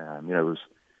 It was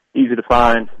easy to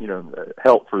find,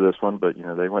 help for this one, but,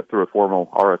 they went through a formal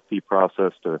RFP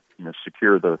process to,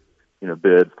 secure the,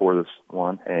 bid for this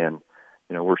one. And,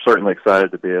 we're certainly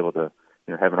excited to be able to,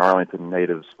 have an Arlington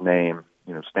native's name,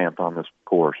 stamped on this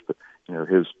course. But,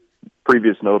 his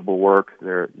previous notable work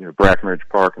there, Brackenridge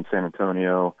Park in San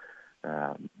Antonio,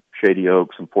 Shady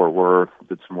Oaks in Fort Worth.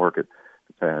 Did some work did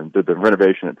the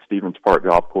renovation at Stevens Park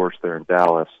Golf Course there in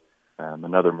Dallas,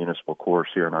 another municipal course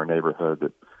here in our neighborhood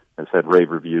that has had rave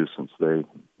reviews since they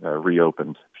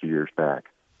reopened a few years back.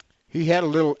 He had a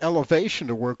little elevation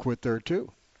to work with there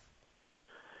too.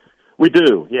 We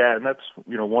do, yeah, and that's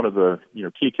one of the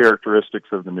key characteristics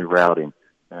of the new routing.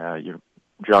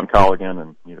 John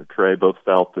Colligan and Trey both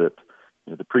felt that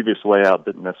the previous layout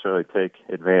didn't necessarily take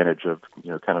advantage of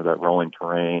kind of that rolling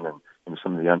terrain and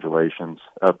some of the undulations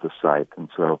of the site. And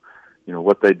so,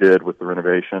 what they did with the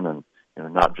renovation and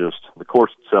not just the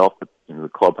course itself, but the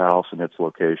clubhouse and its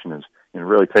location is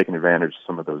really taking advantage of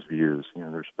some of those views.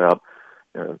 There's about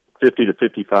 50 to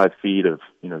 55 feet of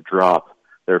drop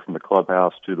there from the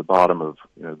clubhouse to the bottom of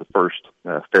the first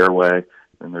fairway,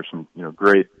 and there's some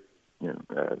great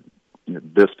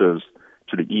vistas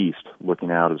to the east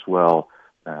looking out as well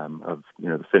of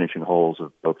the finishing holes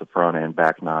of both the front and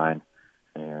back nine,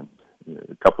 and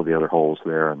a couple of the other holes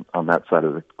there on that side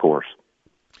of the course.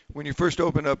 When you first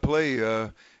opened up play,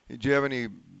 did you have any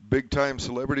big-time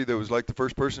celebrity that was like the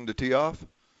first person to tee off?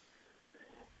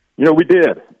 We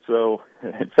did. So,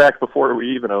 in fact, before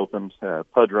we even opened,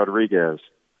 Pudge Rodriguez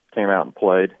came out and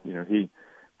played. He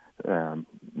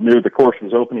knew the course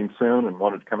was opening soon and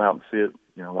wanted to come out and see it,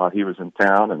 while he was in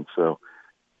town. And so,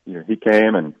 he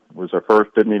came and was our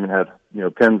first, didn't even have,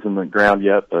 pins in the ground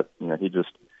yet, but, he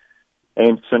just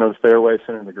aimed center of the fairway,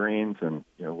 center of the greens, and,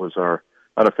 was our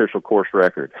unofficial course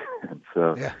record. And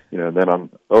so, then on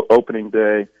opening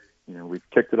day, we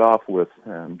kicked it off with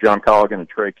John Colligan and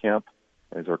Trey Kemp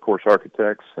as our course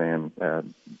architects, and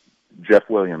Jeff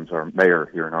Williams, our mayor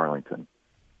here in Arlington.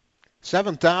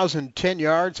 7,010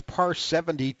 yards, par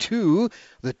 72.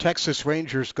 The Texas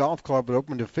Rangers Golf Club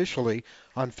opened officially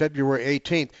on February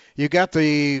 18th. You got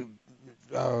the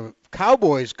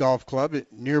Cowboys Golf Club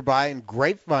nearby in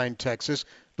Grapevine, Texas,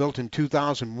 built in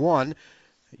 2001.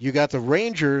 You got the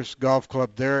Rangers Golf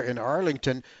Club there in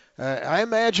Arlington. I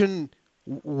imagine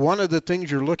one of the things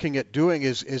you're looking at doing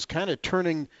is kind of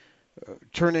turning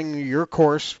your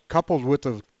course, coupled with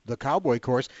the Cowboy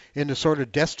course, into sort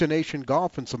of destination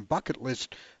golf and some bucket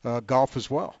list golf as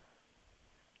well.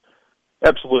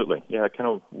 Absolutely, yeah. Kind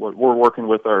of what we're working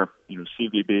with our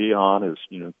CVB on is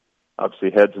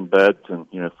obviously heads and beds, and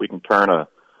if we can turn a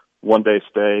one-day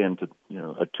stay into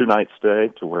a two-night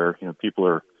stay to where people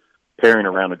are pairing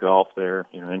around a golf there,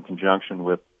 in conjunction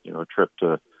with a trip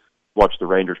to watch the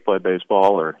Rangers play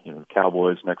baseball, or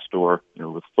Cowboys next door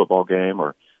with a football game,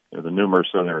 or the numerous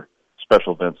other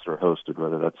special events that are hosted,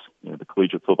 whether that's the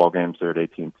collegiate football games there at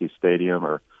AT&T Stadium,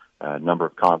 or a number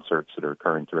of concerts that are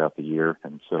occurring throughout the year.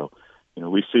 And so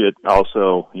we see it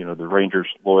also the Rangers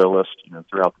loyalists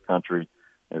throughout the country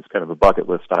as kind of a bucket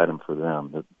list item for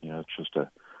them, that it's just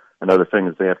another thing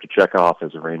that they have to check off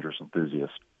as a Rangers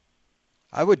enthusiast.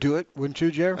 I would do it, wouldn't you,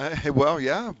 Jerry? Well,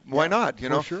 yeah. Why not?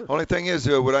 Sure. Only thing is,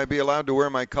 would I be allowed to wear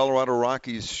my Colorado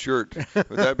Rockies shirt? Would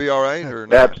that be all right or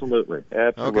not? Absolutely.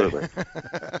 Okay.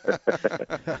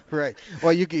 Right.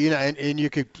 Well, you could, and you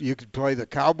could play the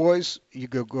Cowboys. You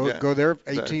could go there,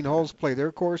 18 holes, play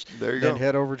their course, there you then go.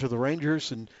 Head over to the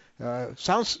Rangers, and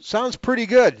sounds pretty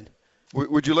good.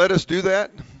 Would you let us do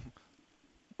that?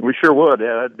 We sure would.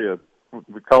 Yeah, that'd be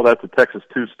we call that the Texas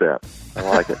two-step. I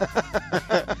like it.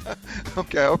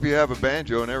 Okay, I hope you have a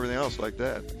banjo and everything else like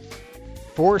that.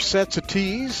 4 sets of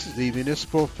tees, the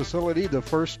municipal facility, the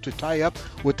first to tie up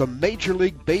with the Major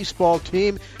League Baseball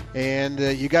team. And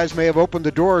you guys may have opened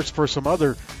the doors for some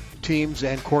other teams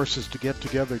and courses to get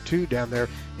together, too, down there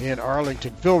in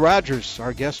Arlington. Phil Rogers,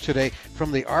 our guest today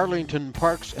from the Arlington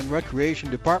Parks and Recreation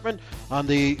Department on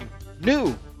the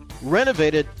new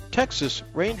renovated Texas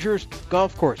Rangers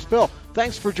Golf Course. Phil,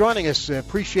 thanks for joining us.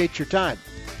 Appreciate your time.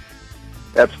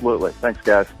 Absolutely. Thanks,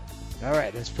 guys. All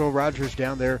right, it's Phil Rogers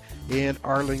down there in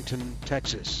Arlington,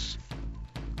 Texas.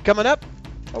 Coming up,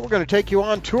 we're going to take you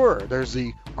on tour. There's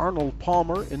the Arnold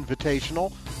Palmer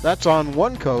Invitational. That's on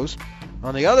one coast.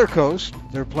 On the other coast,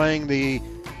 they're playing the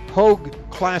Hogue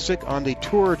Classic on the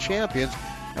Tour Champions.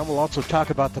 And we'll also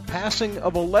talk about the passing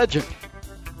of a legend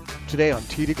today on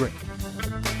Tee to Green.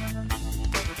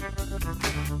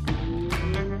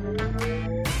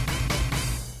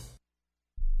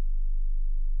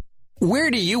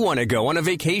 Where do you want to go on a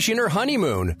vacation or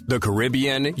honeymoon? The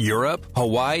Caribbean, Europe,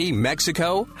 Hawaii,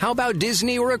 Mexico? How about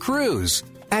Disney or a cruise?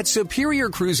 At Superior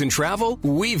Cruise and Travel,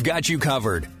 we've got you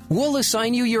covered. We'll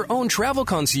assign you your own travel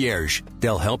concierge.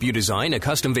 They'll help you design a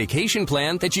custom vacation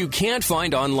plan that you can't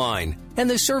find online. And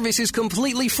the service is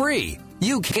completely free.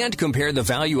 You can't compare the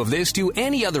value of this to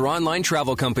any other online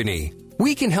travel company.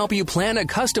 We can help you plan a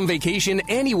custom vacation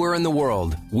anywhere in the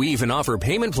world. We even offer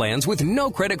payment plans with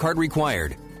no credit card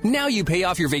required. Now you pay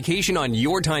off your vacation on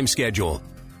your time schedule.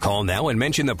 Call now and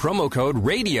mention the promo code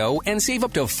RADIO and save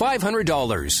up to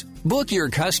 $500. Book your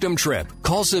custom trip.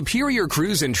 Call Superior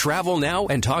Cruise and Travel now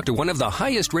and talk to one of the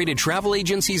highest rated travel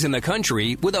agencies in the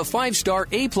country with a 5-star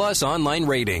A+ online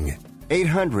rating.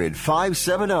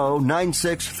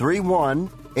 800-570-9631.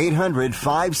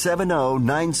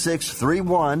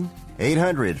 800-570-9631.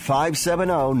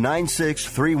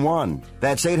 800-570-9631.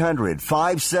 That's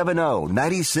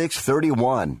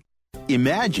 800-570-9631.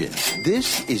 Imagine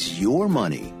this is your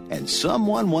money and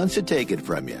someone wants to take it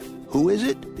from you. Who is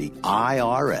it? The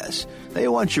IRS. They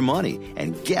want your money,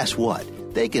 and guess what?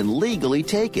 They can legally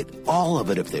take it, all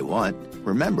of it if they want.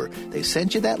 Remember, they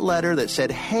sent you that letter that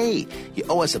said, hey, you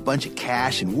owe us a bunch of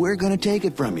cash and we're going to take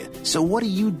it from you. So what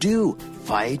do?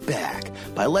 Fight back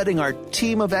by letting our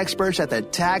team of experts at the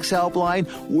Tax Helpline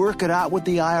work it out with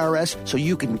the IRS so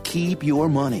you can keep your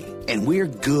money. And we're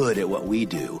good at what we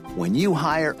do. When you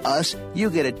hire us,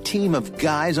 you get a team of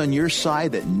guys on your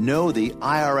side that know the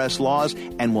IRS laws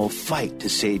and will fight to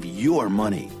save your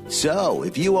money. So,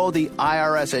 if you owe the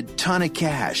IRS a ton of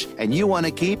cash and you want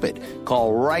to keep it,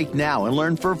 call right now and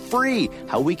learn for free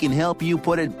how we can help you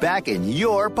put it back in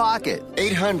your pocket.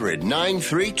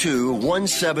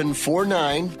 800-932-1749.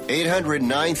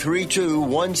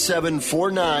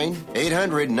 800-932-1749.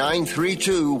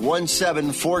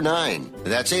 800-932-1749.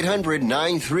 That's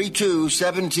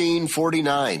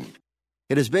 800-932-1749.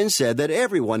 It has been said that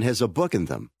everyone has a book in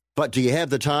them. But do you have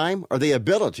the time or the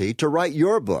ability to write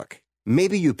your book?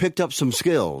 Maybe you picked up some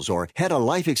skills or had a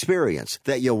life experience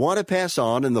that you want to pass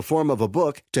on in the form of a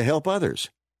book to help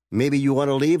others. Maybe you want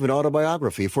to leave an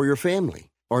autobiography for your family.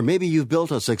 Or maybe you've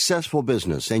built a successful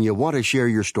business and you want to share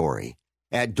your story.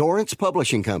 At Dorrance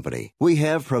Publishing Company, we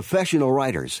have professional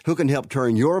writers who can help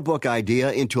turn your book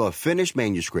idea into a finished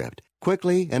manuscript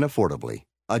quickly and affordably.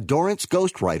 A Dorrance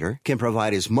ghostwriter can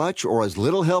provide as much or as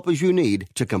little help as you need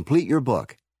to complete your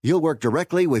book. You'll work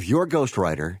directly with your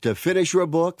ghostwriter to finish your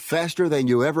book faster than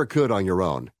you ever could on your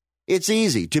own. It's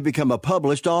easy to become a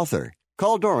published author.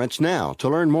 Call Dorrance now to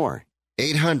learn more.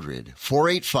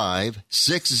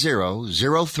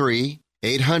 800-485-6003.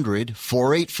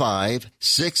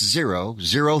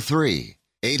 800-485-6003.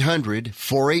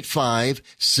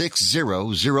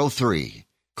 800-485-6003.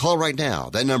 Call right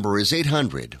now. That number is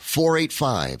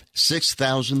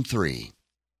 800-485-6003.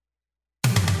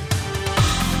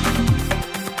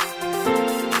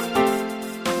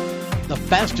 The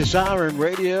fastest hour in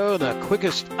radio, the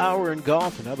quickest hour in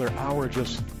golf, another hour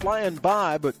just flying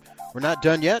by, but we're not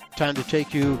done yet. Time to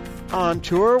take you on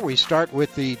tour. We start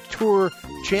with the Tour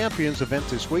Champions event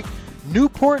this week.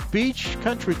 Newport Beach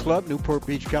Country Club, Newport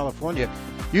Beach, California.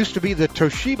 Used to be the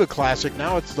Toshiba Classic.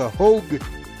 Now it's the Hogue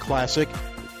Classic.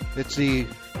 It's the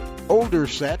older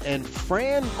set, and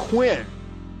Fran Quinn.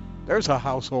 There's a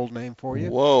household name for you.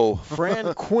 Whoa.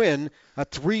 Fran Quinn, a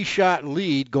 3-shot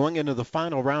lead going into the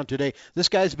final round today. This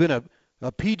guy's been a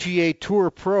PGA Tour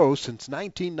pro since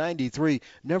 1993.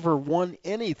 Never won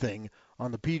anything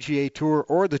on the PGA Tour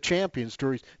or the Champions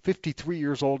Tour. He's 53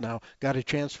 years old now. Got a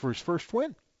chance for his first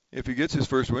win. If he gets his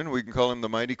first win, we can call him the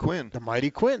Mighty Quinn. The Mighty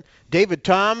Quinn. David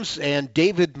Toms and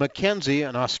David McKenzie,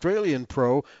 an Australian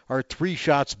pro, are 3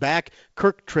 shots back.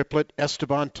 Kirk Triplett,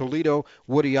 Esteban Toledo,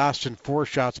 Woody Austin 4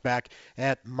 shots back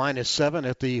at -7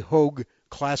 at the Hogue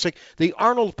Classic. The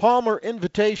Arnold Palmer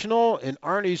Invitational in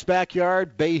Arnie's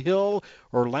backyard, Bay Hill,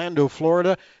 Orlando,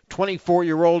 Florida.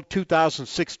 24-year-old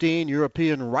 2016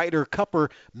 European Ryder Cupper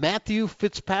Matthew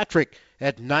Fitzpatrick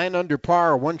at 9 under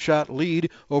par, a 1-shot lead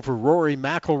over Rory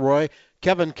McIlroy.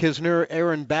 Kevin Kisner,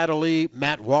 Aaron Baddeley,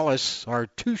 Matt Wallace are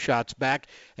 2 shots back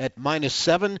at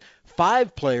 -7.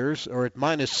 5 players are at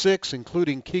 -6,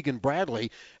 including Keegan Bradley.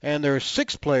 And there are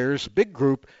 6 players, big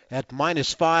group, at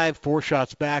 -5, 4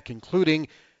 shots back, included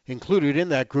in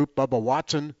that group Bubba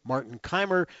Watson, Martin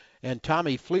Keimer, and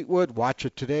Tommy Fleetwood. Watch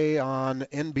it today on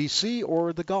NBC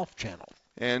or the Golf Channel.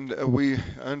 And we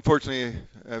unfortunately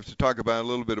have to talk about a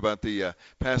little bit about the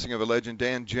passing of a legend,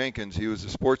 Dan Jenkins. He was a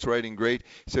sports writing great.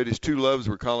 He said his 2 loves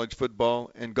were college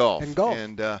football and golf.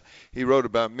 And he wrote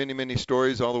about many, many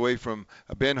stories, all the way from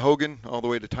Ben Hogan all the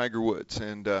way to Tiger Woods.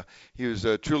 And he was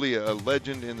truly a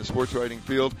legend in the sports writing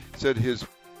field. Said his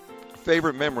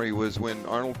favorite memory was when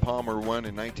Arnold Palmer won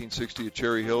in 1960 at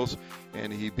Cherry Hills,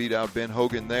 and he beat out Ben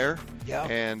Hogan there. Yeah.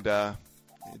 And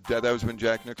that was when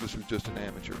Jack Nicklaus was just an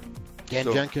amateur.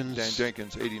 Dan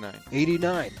Jenkins, 89.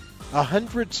 89.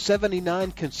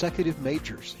 179 consecutive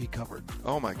majors he covered.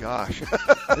 Oh, my gosh.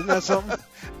 Isn't that something?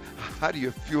 How do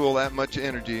you fuel that much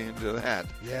energy into that?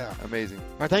 Yeah. Amazing.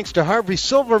 Our thanks to Harvey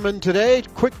Silverman today.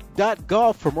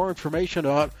 Quick.golf for more information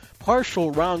about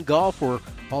partial round golf, or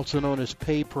also known as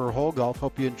pay-per-hole golf.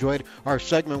 Hope you enjoyed our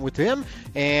segment with him.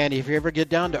 And if you ever get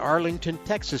down to Arlington,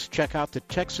 Texas, check out the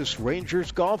Texas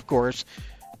Rangers Golf Course.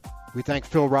 We thank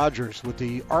Phil Rogers with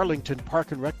the Arlington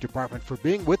Park and Rec Department for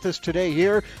being with us today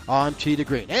here on Tee to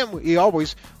Green. And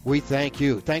we thank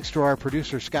you. Thanks to our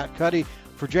producer, Scott Cuddy.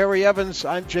 For Jerry Evans,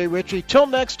 I'm Jay Ritchie. Till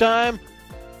next time,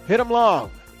 hit 'em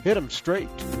long, hit 'em straight.